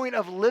the point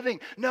of living?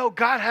 No,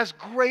 God has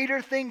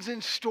greater things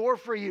in store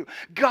for you.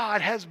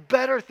 God has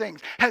better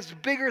things, has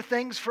bigger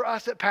things for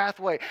us at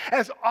Pathway.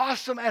 As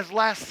awesome as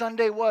last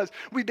Sunday was,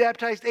 we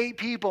baptized 8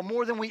 people,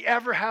 more than we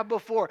ever have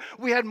before.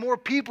 We had more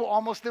people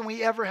almost than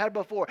we ever had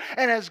before.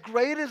 And as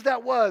great as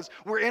that was,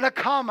 we're in a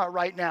comma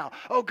right now.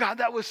 Oh God,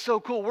 that was so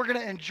cool. We're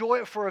going to enjoy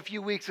it for a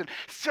few weeks and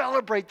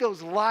celebrate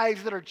those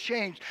lives that are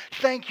changed.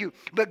 Thank you.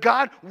 But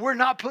God, we're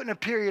not putting a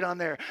period on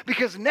there,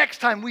 because next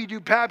time we do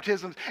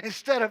baptisms,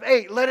 instead of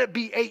 8, let it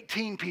be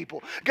 18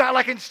 people. God,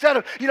 like instead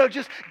of,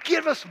 just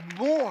give us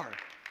more.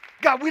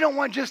 God, we don't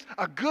want just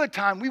a good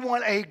time. We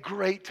want a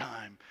great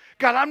time.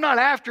 God, I'm not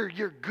after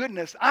your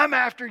goodness. I'm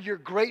after your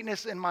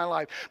greatness in my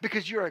life,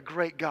 because you're a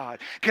great God.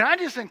 Can I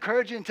just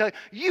encourage you and tell you,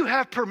 you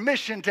have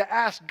permission to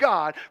ask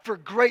God for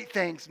great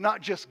things,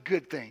 not just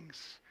good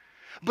things.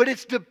 But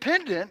it's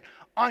dependent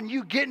on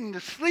you getting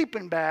the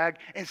sleeping bag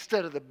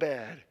instead of the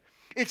bed.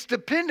 It's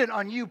dependent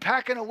on you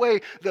packing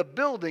away the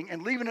building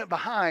and leaving it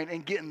behind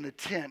and getting the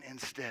tent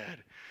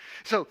instead.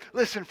 So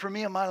listen, for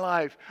me in my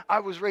life, I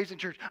was raised in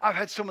church. I've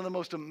had some of the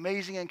most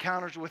amazing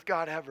encounters with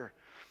God ever.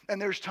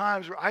 And there's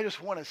times where I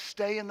just want to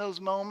stay in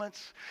those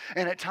moments.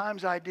 And at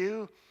times I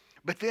do.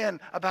 But then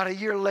about a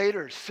year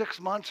later, 6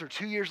 months or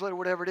 2 years later,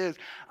 whatever it is,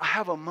 I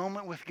have a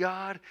moment with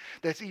God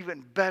that's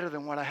even better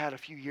than what I had a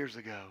few years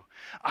ago.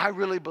 I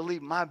really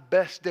believe my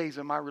best days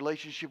in my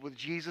relationship with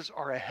Jesus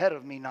are ahead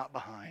of me, not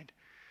behind.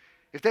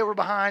 If they were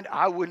behind,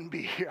 I wouldn't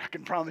be here. I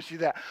can promise you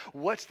that.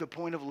 What's the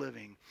point of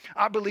living?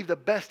 I believe the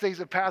best days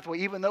of Pathway,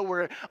 even though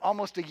we're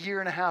almost a year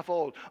and a half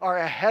old, are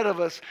ahead of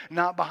us,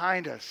 not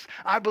behind us.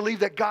 I believe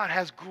that God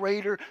has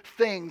greater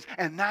things,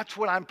 and that's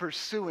what I'm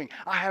pursuing.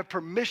 I have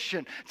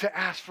permission to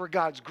ask for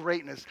God's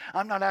greatness.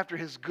 I'm not after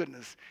His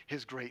goodness,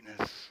 His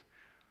greatness.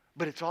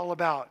 But it's all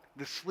about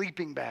the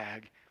sleeping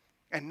bag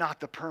and not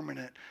the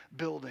permanent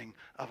building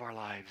of our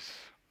lives.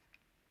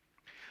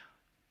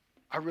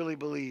 I really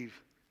believe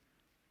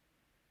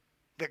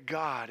that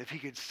God, if He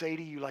could say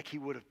to you like He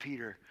would of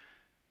Peter,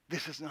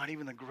 this is not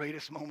even the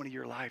greatest moment of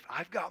your life.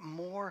 I've got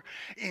more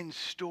in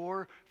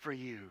store for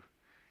you.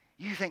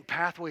 You think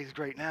Pathway is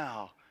great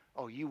now.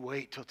 Oh, you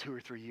wait till 2 or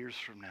 3 years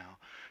from now,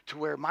 to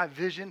where my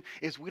vision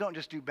is we don't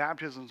just do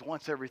baptisms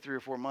once every 3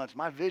 or 4 months.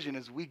 My vision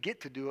is we get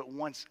to do it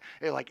once,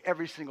 like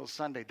every single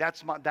Sunday.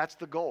 That's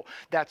the goal.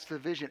 That's the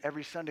vision.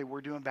 Every Sunday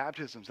we're doing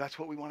baptisms. That's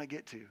what we want to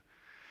get to.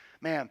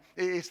 Man,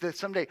 it's that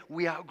someday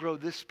we outgrow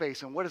this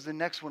space, and what does the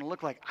next one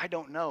look like? I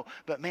don't know.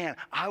 But man,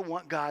 I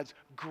want God's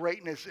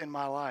greatness in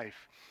my life.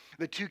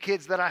 The 2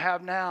 kids that I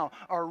have now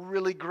are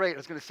really great. I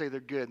was going to say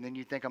they're good, and then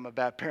you think I'm a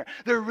bad parent.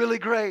 They're really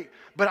great,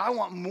 but I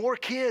want more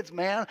kids,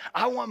 man.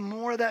 I want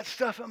more of that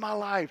stuff in my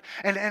life.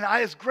 And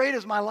as great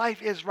as my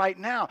life is right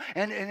now,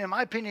 and in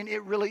my opinion,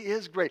 it really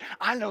is great.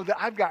 I know that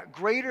I've got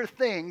greater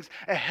things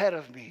ahead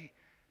of me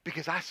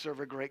because I serve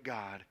a great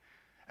God.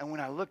 And when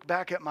I look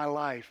back at my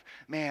life,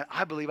 man,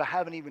 I believe I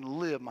haven't even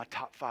lived my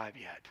top 5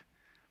 yet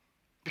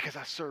because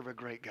I serve a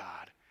great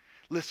God.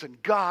 Listen,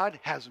 God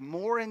has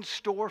more in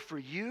store for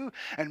you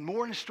and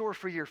more in store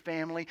for your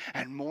family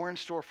and more in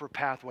store for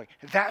Pathway.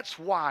 That's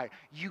why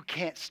you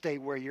can't stay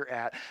where you're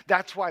at.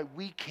 That's why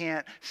we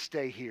can't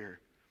stay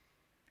here.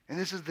 And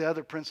this is the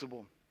other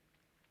principle.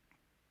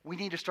 We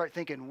need to start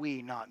thinking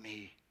we, not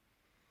me.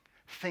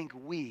 Think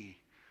we,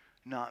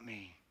 not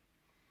me.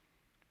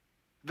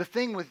 The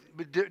thing with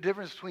the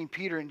difference between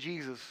Peter and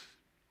Jesus,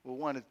 well,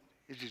 one,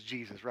 It's just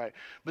Jesus, right?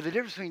 But the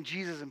difference between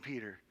Jesus and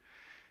Peter,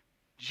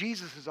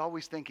 Jesus is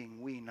always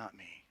thinking we, not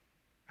me.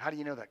 How do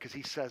you know that? Because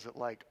he says it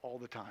like all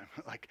the time.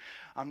 Like,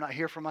 I'm not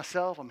here for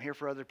myself. I'm here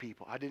for other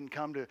people. I didn't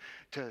come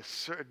to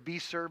be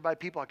served by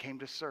people. I came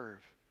to serve.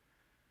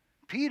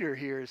 Peter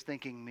here is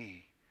thinking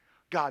me.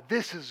 God,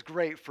 this is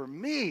great for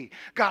me.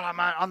 God, I'm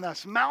on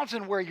this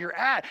mountain where you're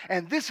at,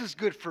 and this is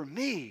good for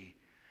me.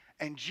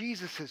 And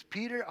Jesus says,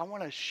 Peter, I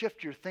want to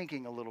shift your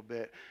thinking a little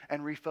bit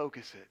and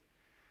refocus it.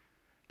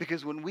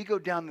 Because when we go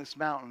down this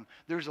mountain,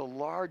 there's a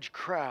large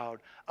crowd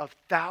of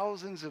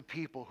thousands of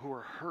people who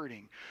are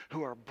hurting,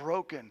 who are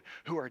broken,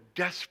 who are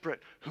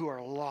desperate, who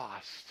are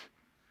lost.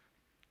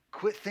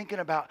 Quit thinking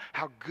about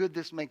how good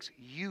this makes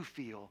you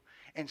feel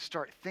and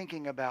start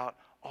thinking about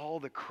all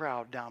the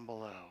crowd down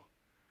below.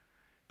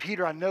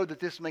 Peter, I know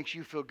that this makes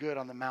you feel good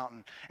on the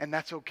mountain, and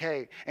that's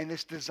okay, and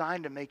it's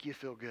designed to make you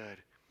feel good.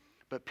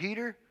 But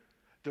Peter,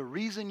 the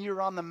reason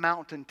you're on the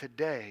mountain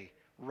today,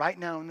 right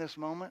now in this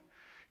moment,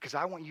 because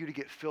I want you to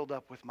get filled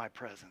up with my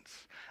presence.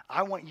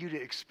 I want you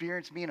to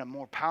experience me in a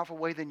more powerful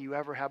way than you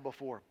ever have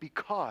before.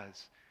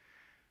 Because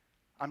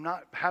I'm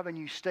not having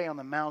you stay on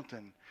the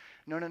mountain.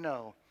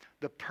 No.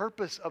 The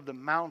purpose of the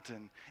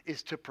mountain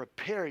is to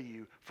prepare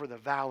you for the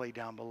valley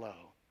down below.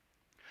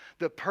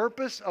 The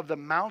purpose of the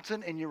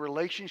mountain in your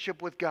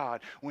relationship with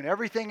God, when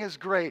everything is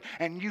great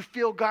and you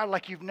feel God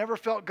like you've never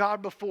felt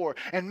God before,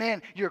 and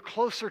man, you're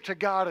closer to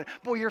God, and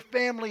boy, your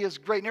family is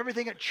great, and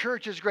everything at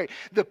church is great.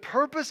 The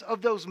purpose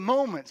of those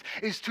moments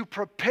is to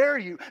prepare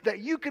you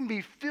that you can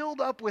be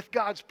filled up with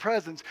God's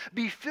presence,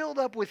 be filled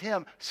up with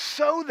Him,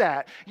 so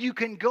that you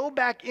can go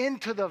back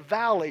into the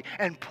valley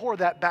and pour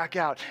that back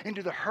out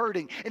into the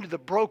hurting, into the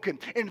broken,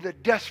 into the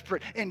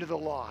desperate, into the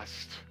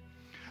lost.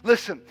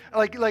 Listen,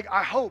 like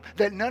I hope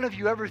that none of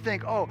you ever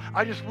think, oh,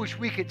 I just wish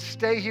we could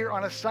stay here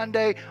on a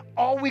Sunday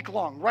all week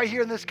long, right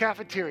here in this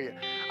cafeteria.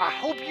 I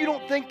hope you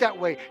don't think that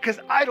way, because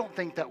I don't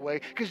think that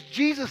way, because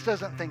Jesus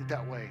doesn't think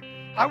that way.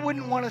 I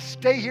wouldn't want to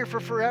stay here for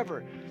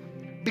forever.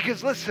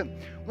 Because listen,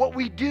 what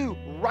we do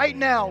right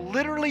now,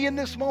 literally in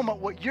this moment,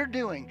 what you're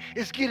doing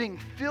is getting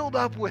filled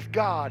up with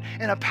God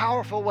in a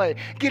powerful way,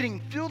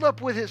 getting filled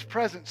up with His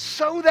presence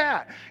so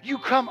that you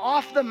come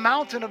off the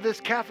mountain of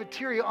this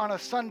cafeteria on a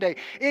Sunday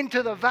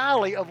into the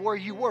valley of where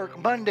you work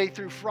Monday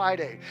through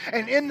Friday.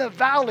 And in the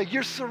valley,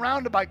 you're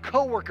surrounded by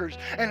coworkers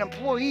and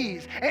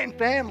employees and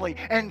family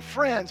and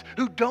friends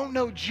who don't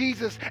know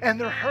Jesus, and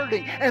they're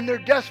hurting and they're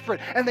desperate,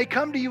 and they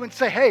come to you and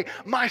say, hey,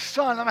 my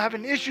son, I'm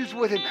having issues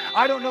with him.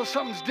 I don't know,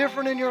 something's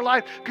different in your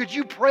life. Could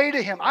you pray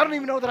to him? I don't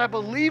even know that I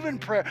believe in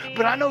prayer,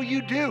 but I know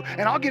you do,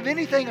 and I'll give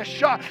anything a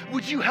shot.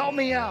 Would you help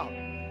me out?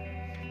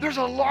 There's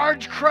a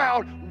large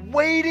crowd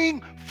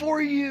waiting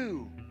for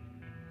you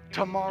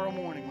tomorrow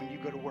morning when you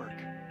go to work,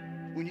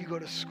 when you go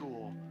to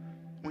school,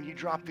 when you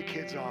drop the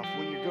kids off,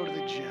 when you go to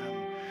the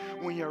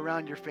gym, when you're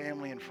around your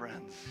family and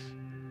friends.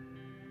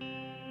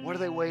 What are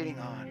they waiting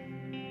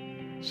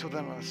on? So that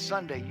on a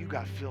Sunday you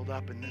got filled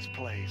up in this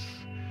place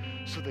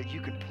so that you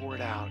can pour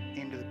it out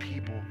into the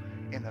people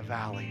in the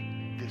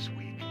valley this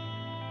week.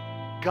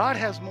 God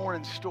has more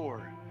in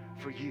store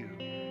for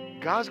you.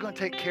 God's going to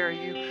take care of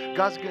you.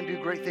 God's going to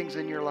do great things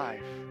in your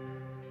life.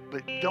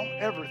 But don't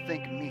ever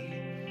think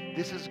me.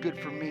 This is good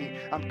for me.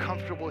 I'm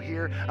comfortable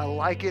here. I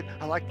like it.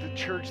 I like the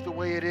church the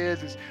way it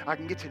is. I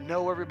can get to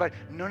know everybody.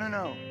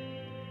 No.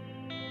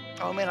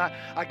 Oh man,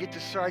 I get to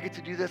serve. I get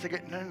to do this.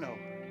 No.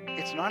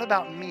 It's not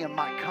about me and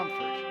my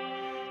comfort.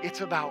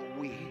 It's about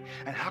we,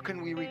 and how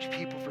can we reach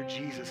people for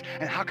Jesus,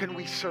 and how can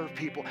we serve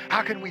people?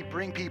 How can we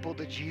bring people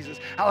to Jesus?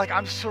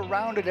 I'm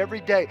surrounded every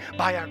day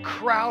by a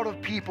crowd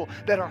of people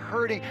that are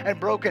hurting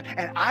and broken,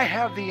 and I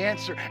have the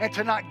answer. And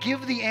to not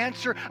give the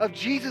answer of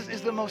Jesus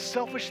is the most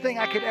selfish thing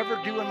I could ever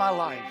do in my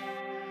life.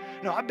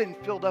 No, I've been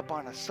filled up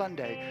on a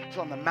Sunday, so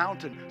on the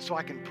mountain, so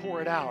I can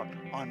pour it out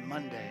on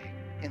Monday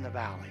in the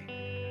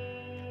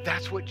valley.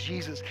 That's what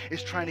Jesus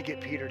is trying to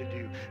get Peter to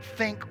do.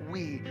 Think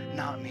we,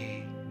 not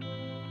me.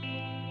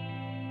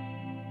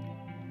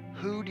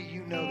 Who do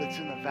you know that's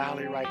in the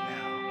valley right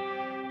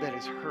now that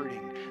is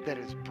hurting, that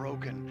is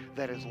broken,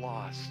 that is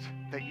lost,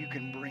 that you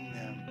can bring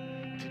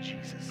them to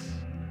Jesus?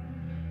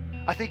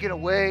 I think in a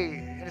way,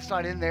 and it's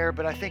not in there,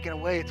 but I think in a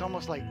way it's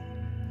almost like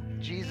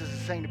Jesus is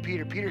saying to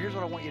Peter, Peter, here's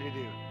what I want you to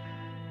do.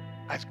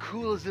 As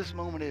cool as this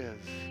moment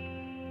is,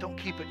 don't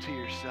keep it to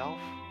yourself.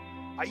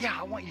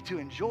 I want you to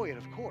enjoy it,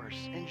 of course.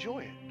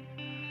 Enjoy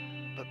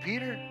it. But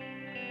Peter,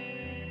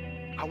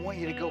 I want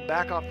you to go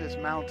back off this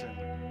mountain.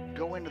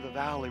 Go into the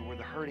valley where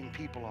the hurting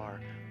people are.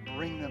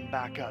 Bring them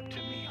back up to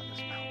me on this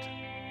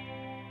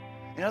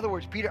mountain. In other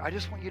words, Peter, I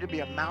just want you to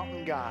be a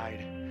mountain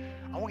guide.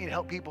 I want you to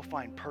help people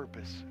find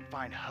purpose,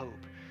 find hope,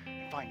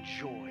 find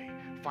joy,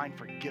 find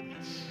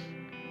forgiveness,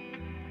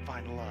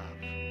 find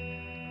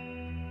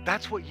love.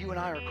 That's what you and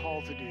I are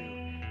called to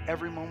do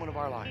every moment of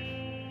our life,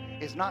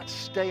 is not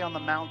stay on the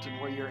mountain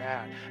where you're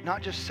at,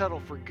 not just settle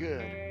for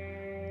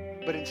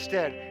good, but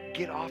instead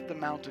get off the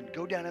mountain,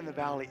 go down in the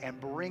valley, and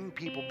bring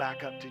people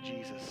back up to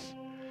Jesus.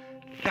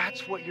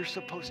 That's what you're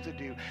supposed to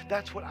do.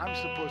 That's what I'm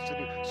supposed to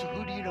do. So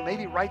who do you know?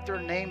 Maybe write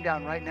their name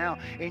down right now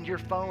in your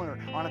phone or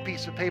on a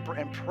piece of paper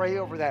and pray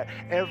over that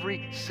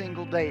every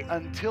single day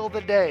until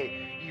the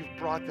day you've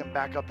brought them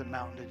back up the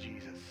mountain to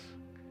Jesus.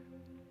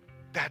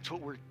 That's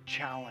what we're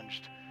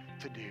challenged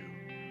to do.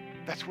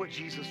 That's what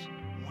Jesus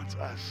wants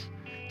us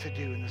to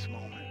do in this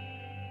moment.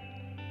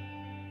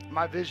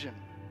 My vision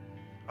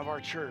of our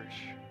church,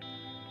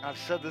 I've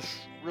said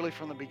this really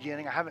from the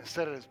beginning. I haven't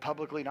said it as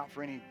publicly, not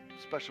for any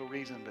special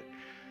reason, but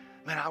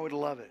man, I would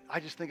love it. I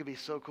just think it'd be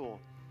so cool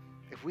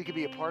if we could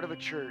be a part of a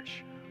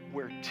church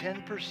where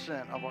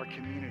 10% of our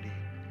community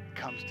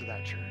comes to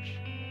that church.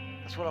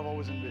 That's what I've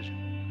always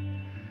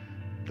envisioned.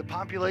 The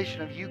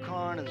population of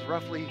Yukon is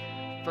roughly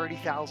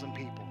 30,000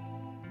 people.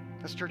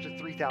 That's a church of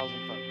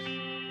 3,000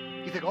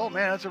 folks. You think, oh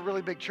man, that's a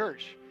really big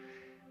church.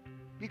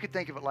 You could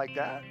think of it like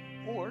that.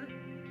 Or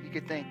you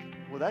could think,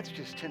 well, that's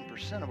just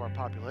 10% of our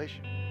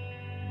population.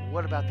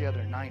 What about the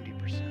other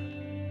 90%?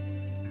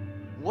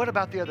 What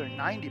about the other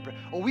 90%?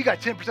 Oh, we got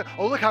 10%.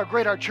 Oh, look how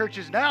great our church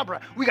is now, bro.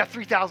 We got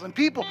 3,000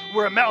 people.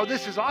 Oh,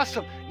 this is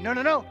awesome.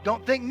 No.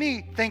 Don't think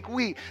me. Think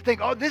we.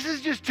 Think, oh, this is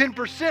just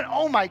 10%.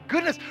 Oh, my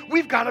goodness.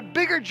 We've got a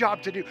bigger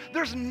job to do.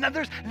 There's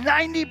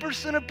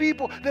 90% of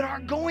people that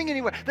aren't going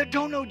anywhere, that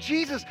don't know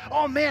Jesus.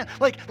 Oh, man,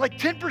 like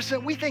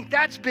 10%, we think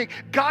that's big.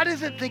 God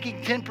isn't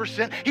thinking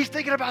 10%. He's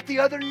thinking about the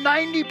other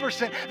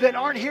 90% that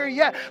aren't here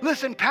yet.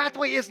 Listen,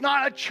 Pathway is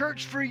not a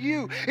church for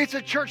you. It's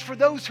a church for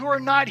those who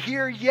are not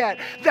here yet.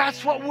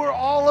 That's what we're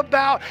all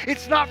about.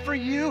 It's not for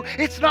you.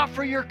 It's not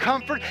for your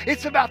comfort.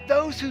 It's about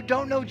those who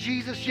don't know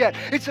Jesus yet.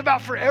 It's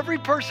about for every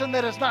person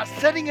that is not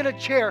sitting in a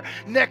chair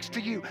next to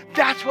you.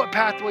 That's what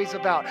Pathway's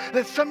about.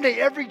 That someday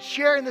every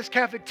chair in this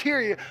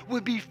cafeteria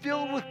would be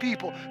filled with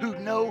people who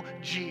know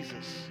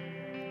Jesus.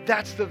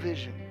 That's the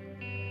vision.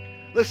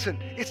 Listen,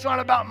 it's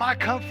not about my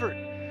comfort.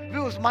 If it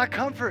was my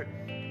comfort,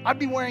 I'd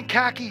be wearing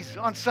khakis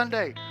on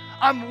Sunday.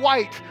 I'm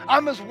white.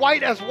 I'm as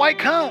white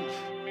comes.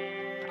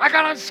 I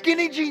got on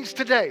skinny jeans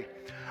today.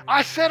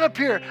 I said up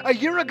here a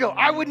year ago,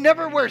 I would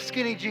never wear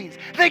skinny jeans.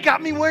 They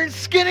got me wearing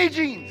skinny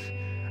jeans,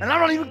 and I'm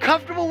not even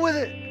comfortable with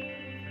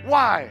it.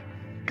 Why?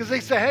 Because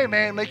they say, hey,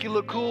 man, make you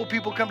look cool.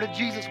 People come to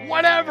Jesus.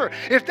 Whatever.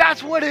 If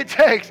that's what it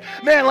takes,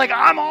 man,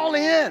 I'm all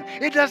in.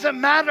 It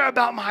doesn't matter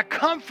about my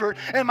comfort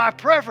and my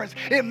preference.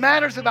 It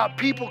matters about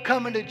people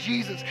coming to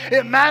Jesus.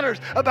 It matters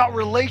about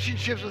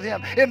relationships with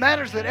Him. It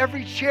matters that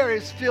every chair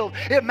is filled.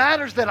 It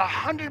matters that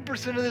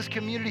 100% of this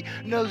community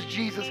knows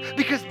Jesus,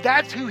 because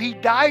that's who He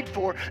died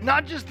for.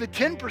 Not just the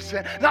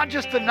 10%, not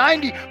just the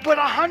 90%, but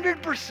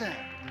 100%.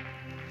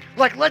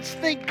 Let's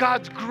think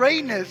God's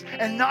greatness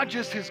and not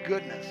just His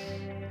goodness.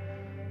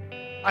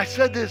 I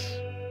said this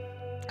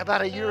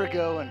about a year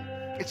ago, and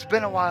it's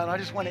been a while, and I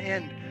just want to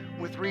end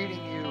with reading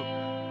you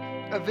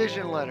a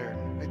vision letter.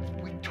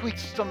 We tweaked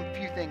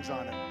few things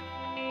on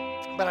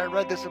it. But I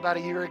read this about a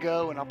year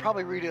ago, and I'll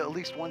probably read it at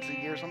least once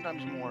a year,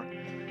 sometimes more.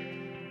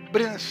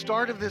 But in the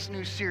start of this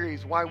new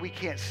series, Why We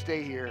Can't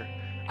Stay Here,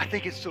 I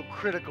think it's so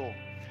critical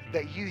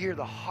that you hear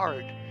the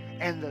heart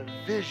and the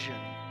vision,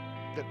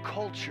 the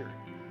culture,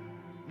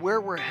 where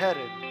we're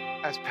headed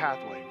as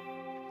Pathway.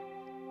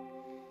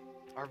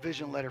 Our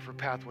vision letter for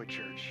Pathway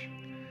Church.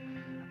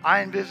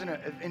 I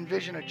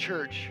envision a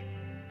church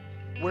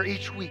where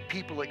each week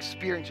people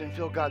experience and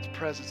feel God's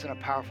presence in a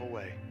powerful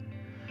way.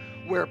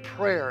 Where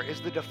prayer is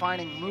the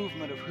defining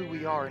movement of who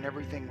we are, and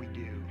everything we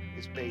do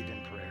is bathed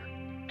in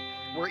prayer.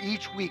 Where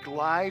each week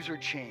lives are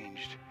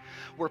changed.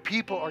 Where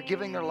people are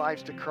giving their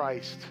lives to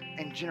Christ,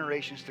 and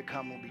generations to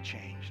come will be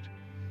changed.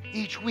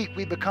 Each week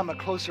we become a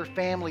closer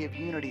family of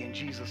unity in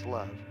Jesus'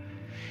 love.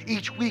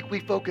 Each week we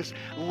focus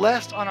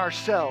less on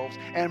ourselves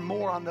and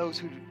more on those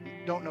who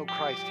don't know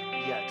Christ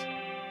yet.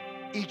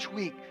 Each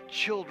week,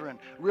 children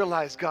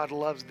realize God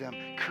loves them,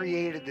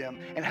 created them,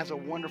 and has a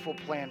wonderful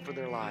plan for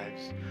their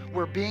lives.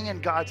 Where being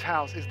in God's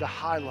house is the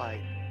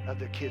highlight of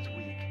their kids'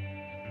 week.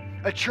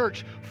 A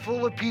church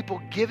full of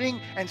people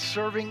giving and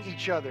serving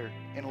each other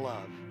in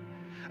love.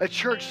 A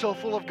church so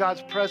full of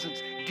God's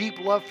presence, deep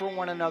love for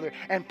one another,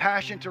 and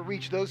passion to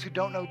reach those who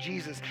don't know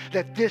Jesus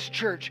that this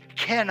church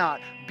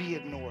cannot be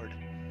ignored.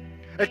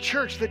 A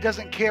church that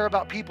doesn't care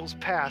about people's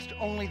past,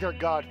 only their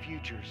God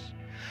futures.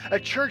 A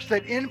church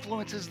that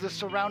influences the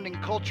surrounding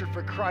culture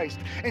for Christ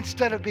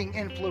instead of being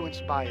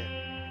influenced by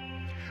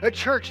it. A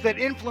church that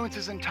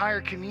influences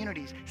entire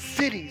communities,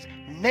 cities,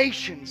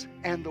 nations,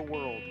 and the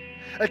world.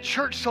 A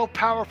church so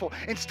powerful,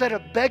 instead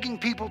of begging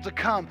people to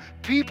come,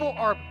 people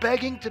are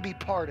begging to be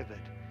part of it.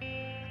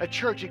 A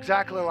church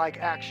exactly like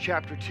Acts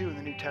chapter 2 in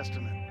the New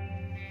Testament.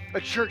 A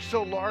church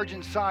so large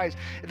in size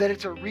that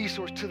it's a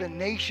resource to the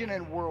nation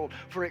and world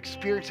for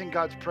experiencing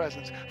God's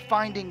presence,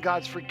 finding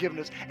God's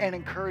forgiveness, and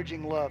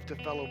encouraging love to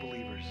fellow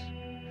believers.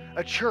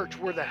 A church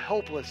where the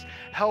helpless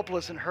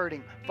and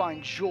hurting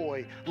find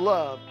joy,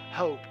 love,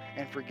 hope,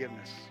 and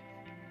forgiveness.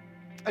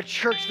 A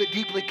church that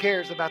deeply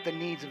cares about the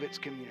needs of its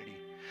community.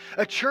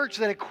 A church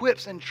that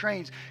equips and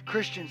trains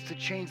Christians to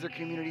change their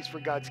communities for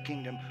God's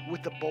kingdom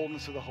with the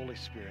boldness of the Holy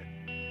Spirit.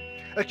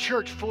 A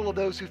church full of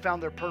those who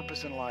found their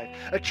purpose in life.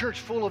 A church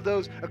full of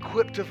those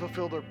equipped to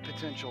fulfill their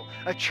potential.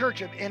 A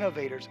church of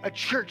innovators. A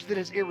church that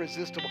is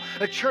irresistible.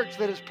 A church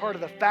that is part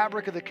of the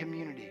fabric of the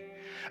community.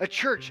 A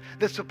church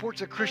that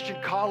supports a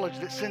Christian college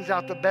that sends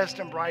out the best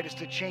and brightest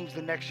to change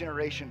the next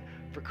generation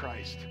for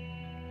Christ.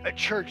 A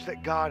church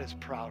that God is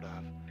proud of.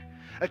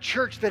 A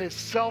church that is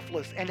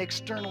selfless and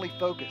externally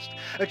focused.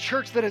 A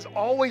church that is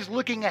always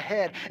looking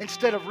ahead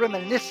instead of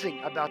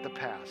reminiscing about the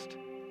past.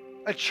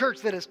 A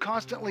church that is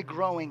constantly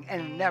growing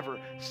and never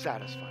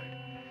satisfied.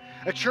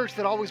 A church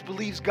that always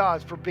believes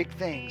God's for big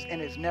things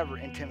and is never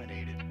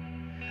intimidated.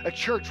 A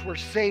church where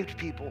saved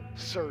people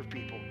serve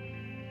people.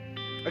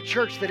 A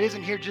church that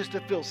isn't here just to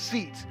fill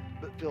seats,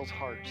 but fills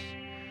hearts.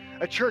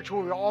 A church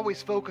where we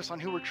always focus on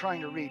who we're trying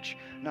to reach,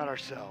 not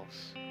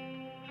ourselves.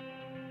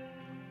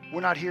 We're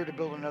not here to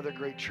build another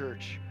great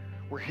church.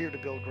 We're here to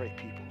build great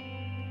people.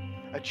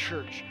 A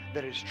church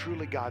that is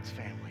truly God's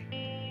family.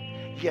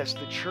 Yes,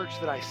 the church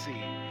that I see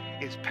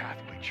is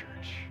Pathway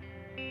Church.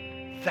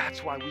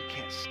 That's why we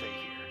can't stay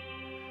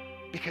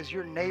here. Because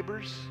your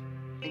neighbors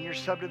in your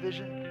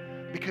subdivision,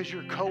 because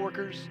your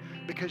coworkers,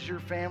 because your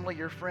family,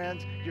 your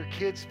friends, your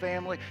kids'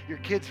 family, your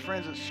kids'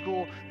 friends at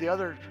school, the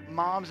other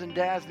moms and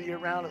dads that you're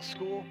around at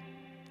school,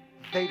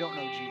 they don't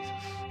know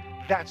Jesus.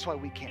 That's why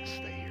we can't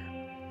stay here.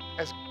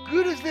 As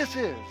good as this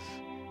is,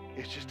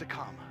 it's just a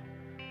comma.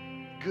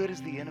 Good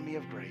is the enemy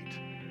of great.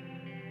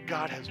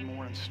 God has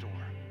more in store.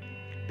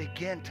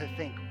 Begin to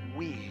think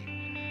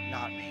we,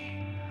 not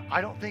me.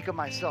 I don't think of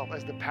myself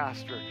as the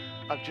pastor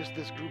of just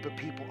this group of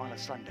people on a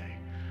Sunday.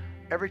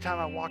 Every time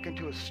I walk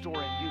into a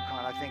store in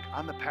Yukon, I think,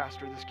 I'm the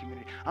pastor of this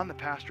community. I'm the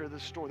pastor of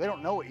this store. They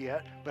don't know it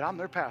yet, but I'm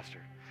their pastor.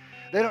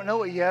 They don't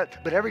know it yet,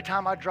 but every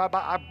time I drive by,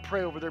 I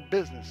pray over their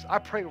business. I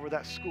pray over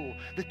that school,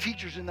 the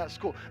teachers in that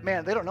school.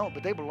 Man, they don't know it,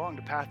 but they belong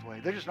to Pathway.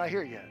 They're just not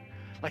here yet.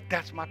 Like,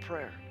 that's my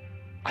prayer.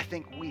 I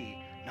think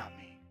we, not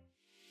me.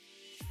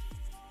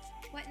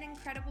 What an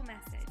incredible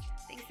message.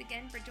 Thanks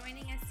again for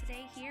joining us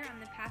today here on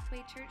the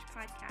Pathway Church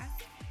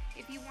podcast.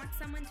 If you want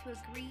someone to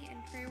agree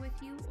in prayer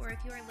with you, or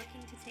if you are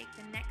looking to take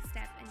the next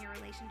step in your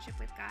relationship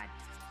with God,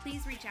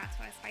 please reach out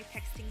to us by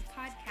texting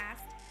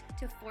podcast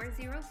to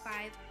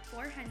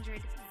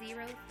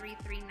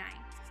 405-400-0339.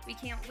 We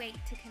can't wait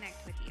to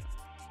connect with you.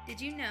 Did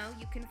you know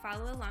you can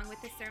follow along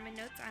with the sermon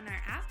notes on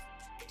our app?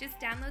 Just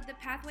download the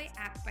Pathway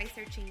app by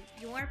searching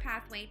Your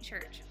Pathway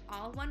Church,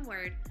 all one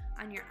word,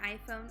 on your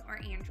iPhone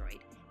or Android.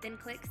 Then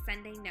click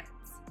Sunday Notes.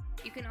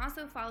 You can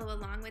also follow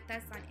along with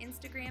us on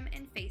Instagram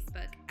and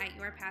Facebook at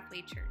Your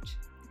Pathway Church.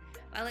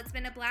 Well, it's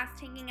been a blast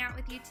hanging out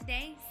with you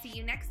today. See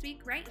you next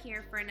week right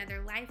here for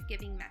another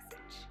life-giving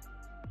message.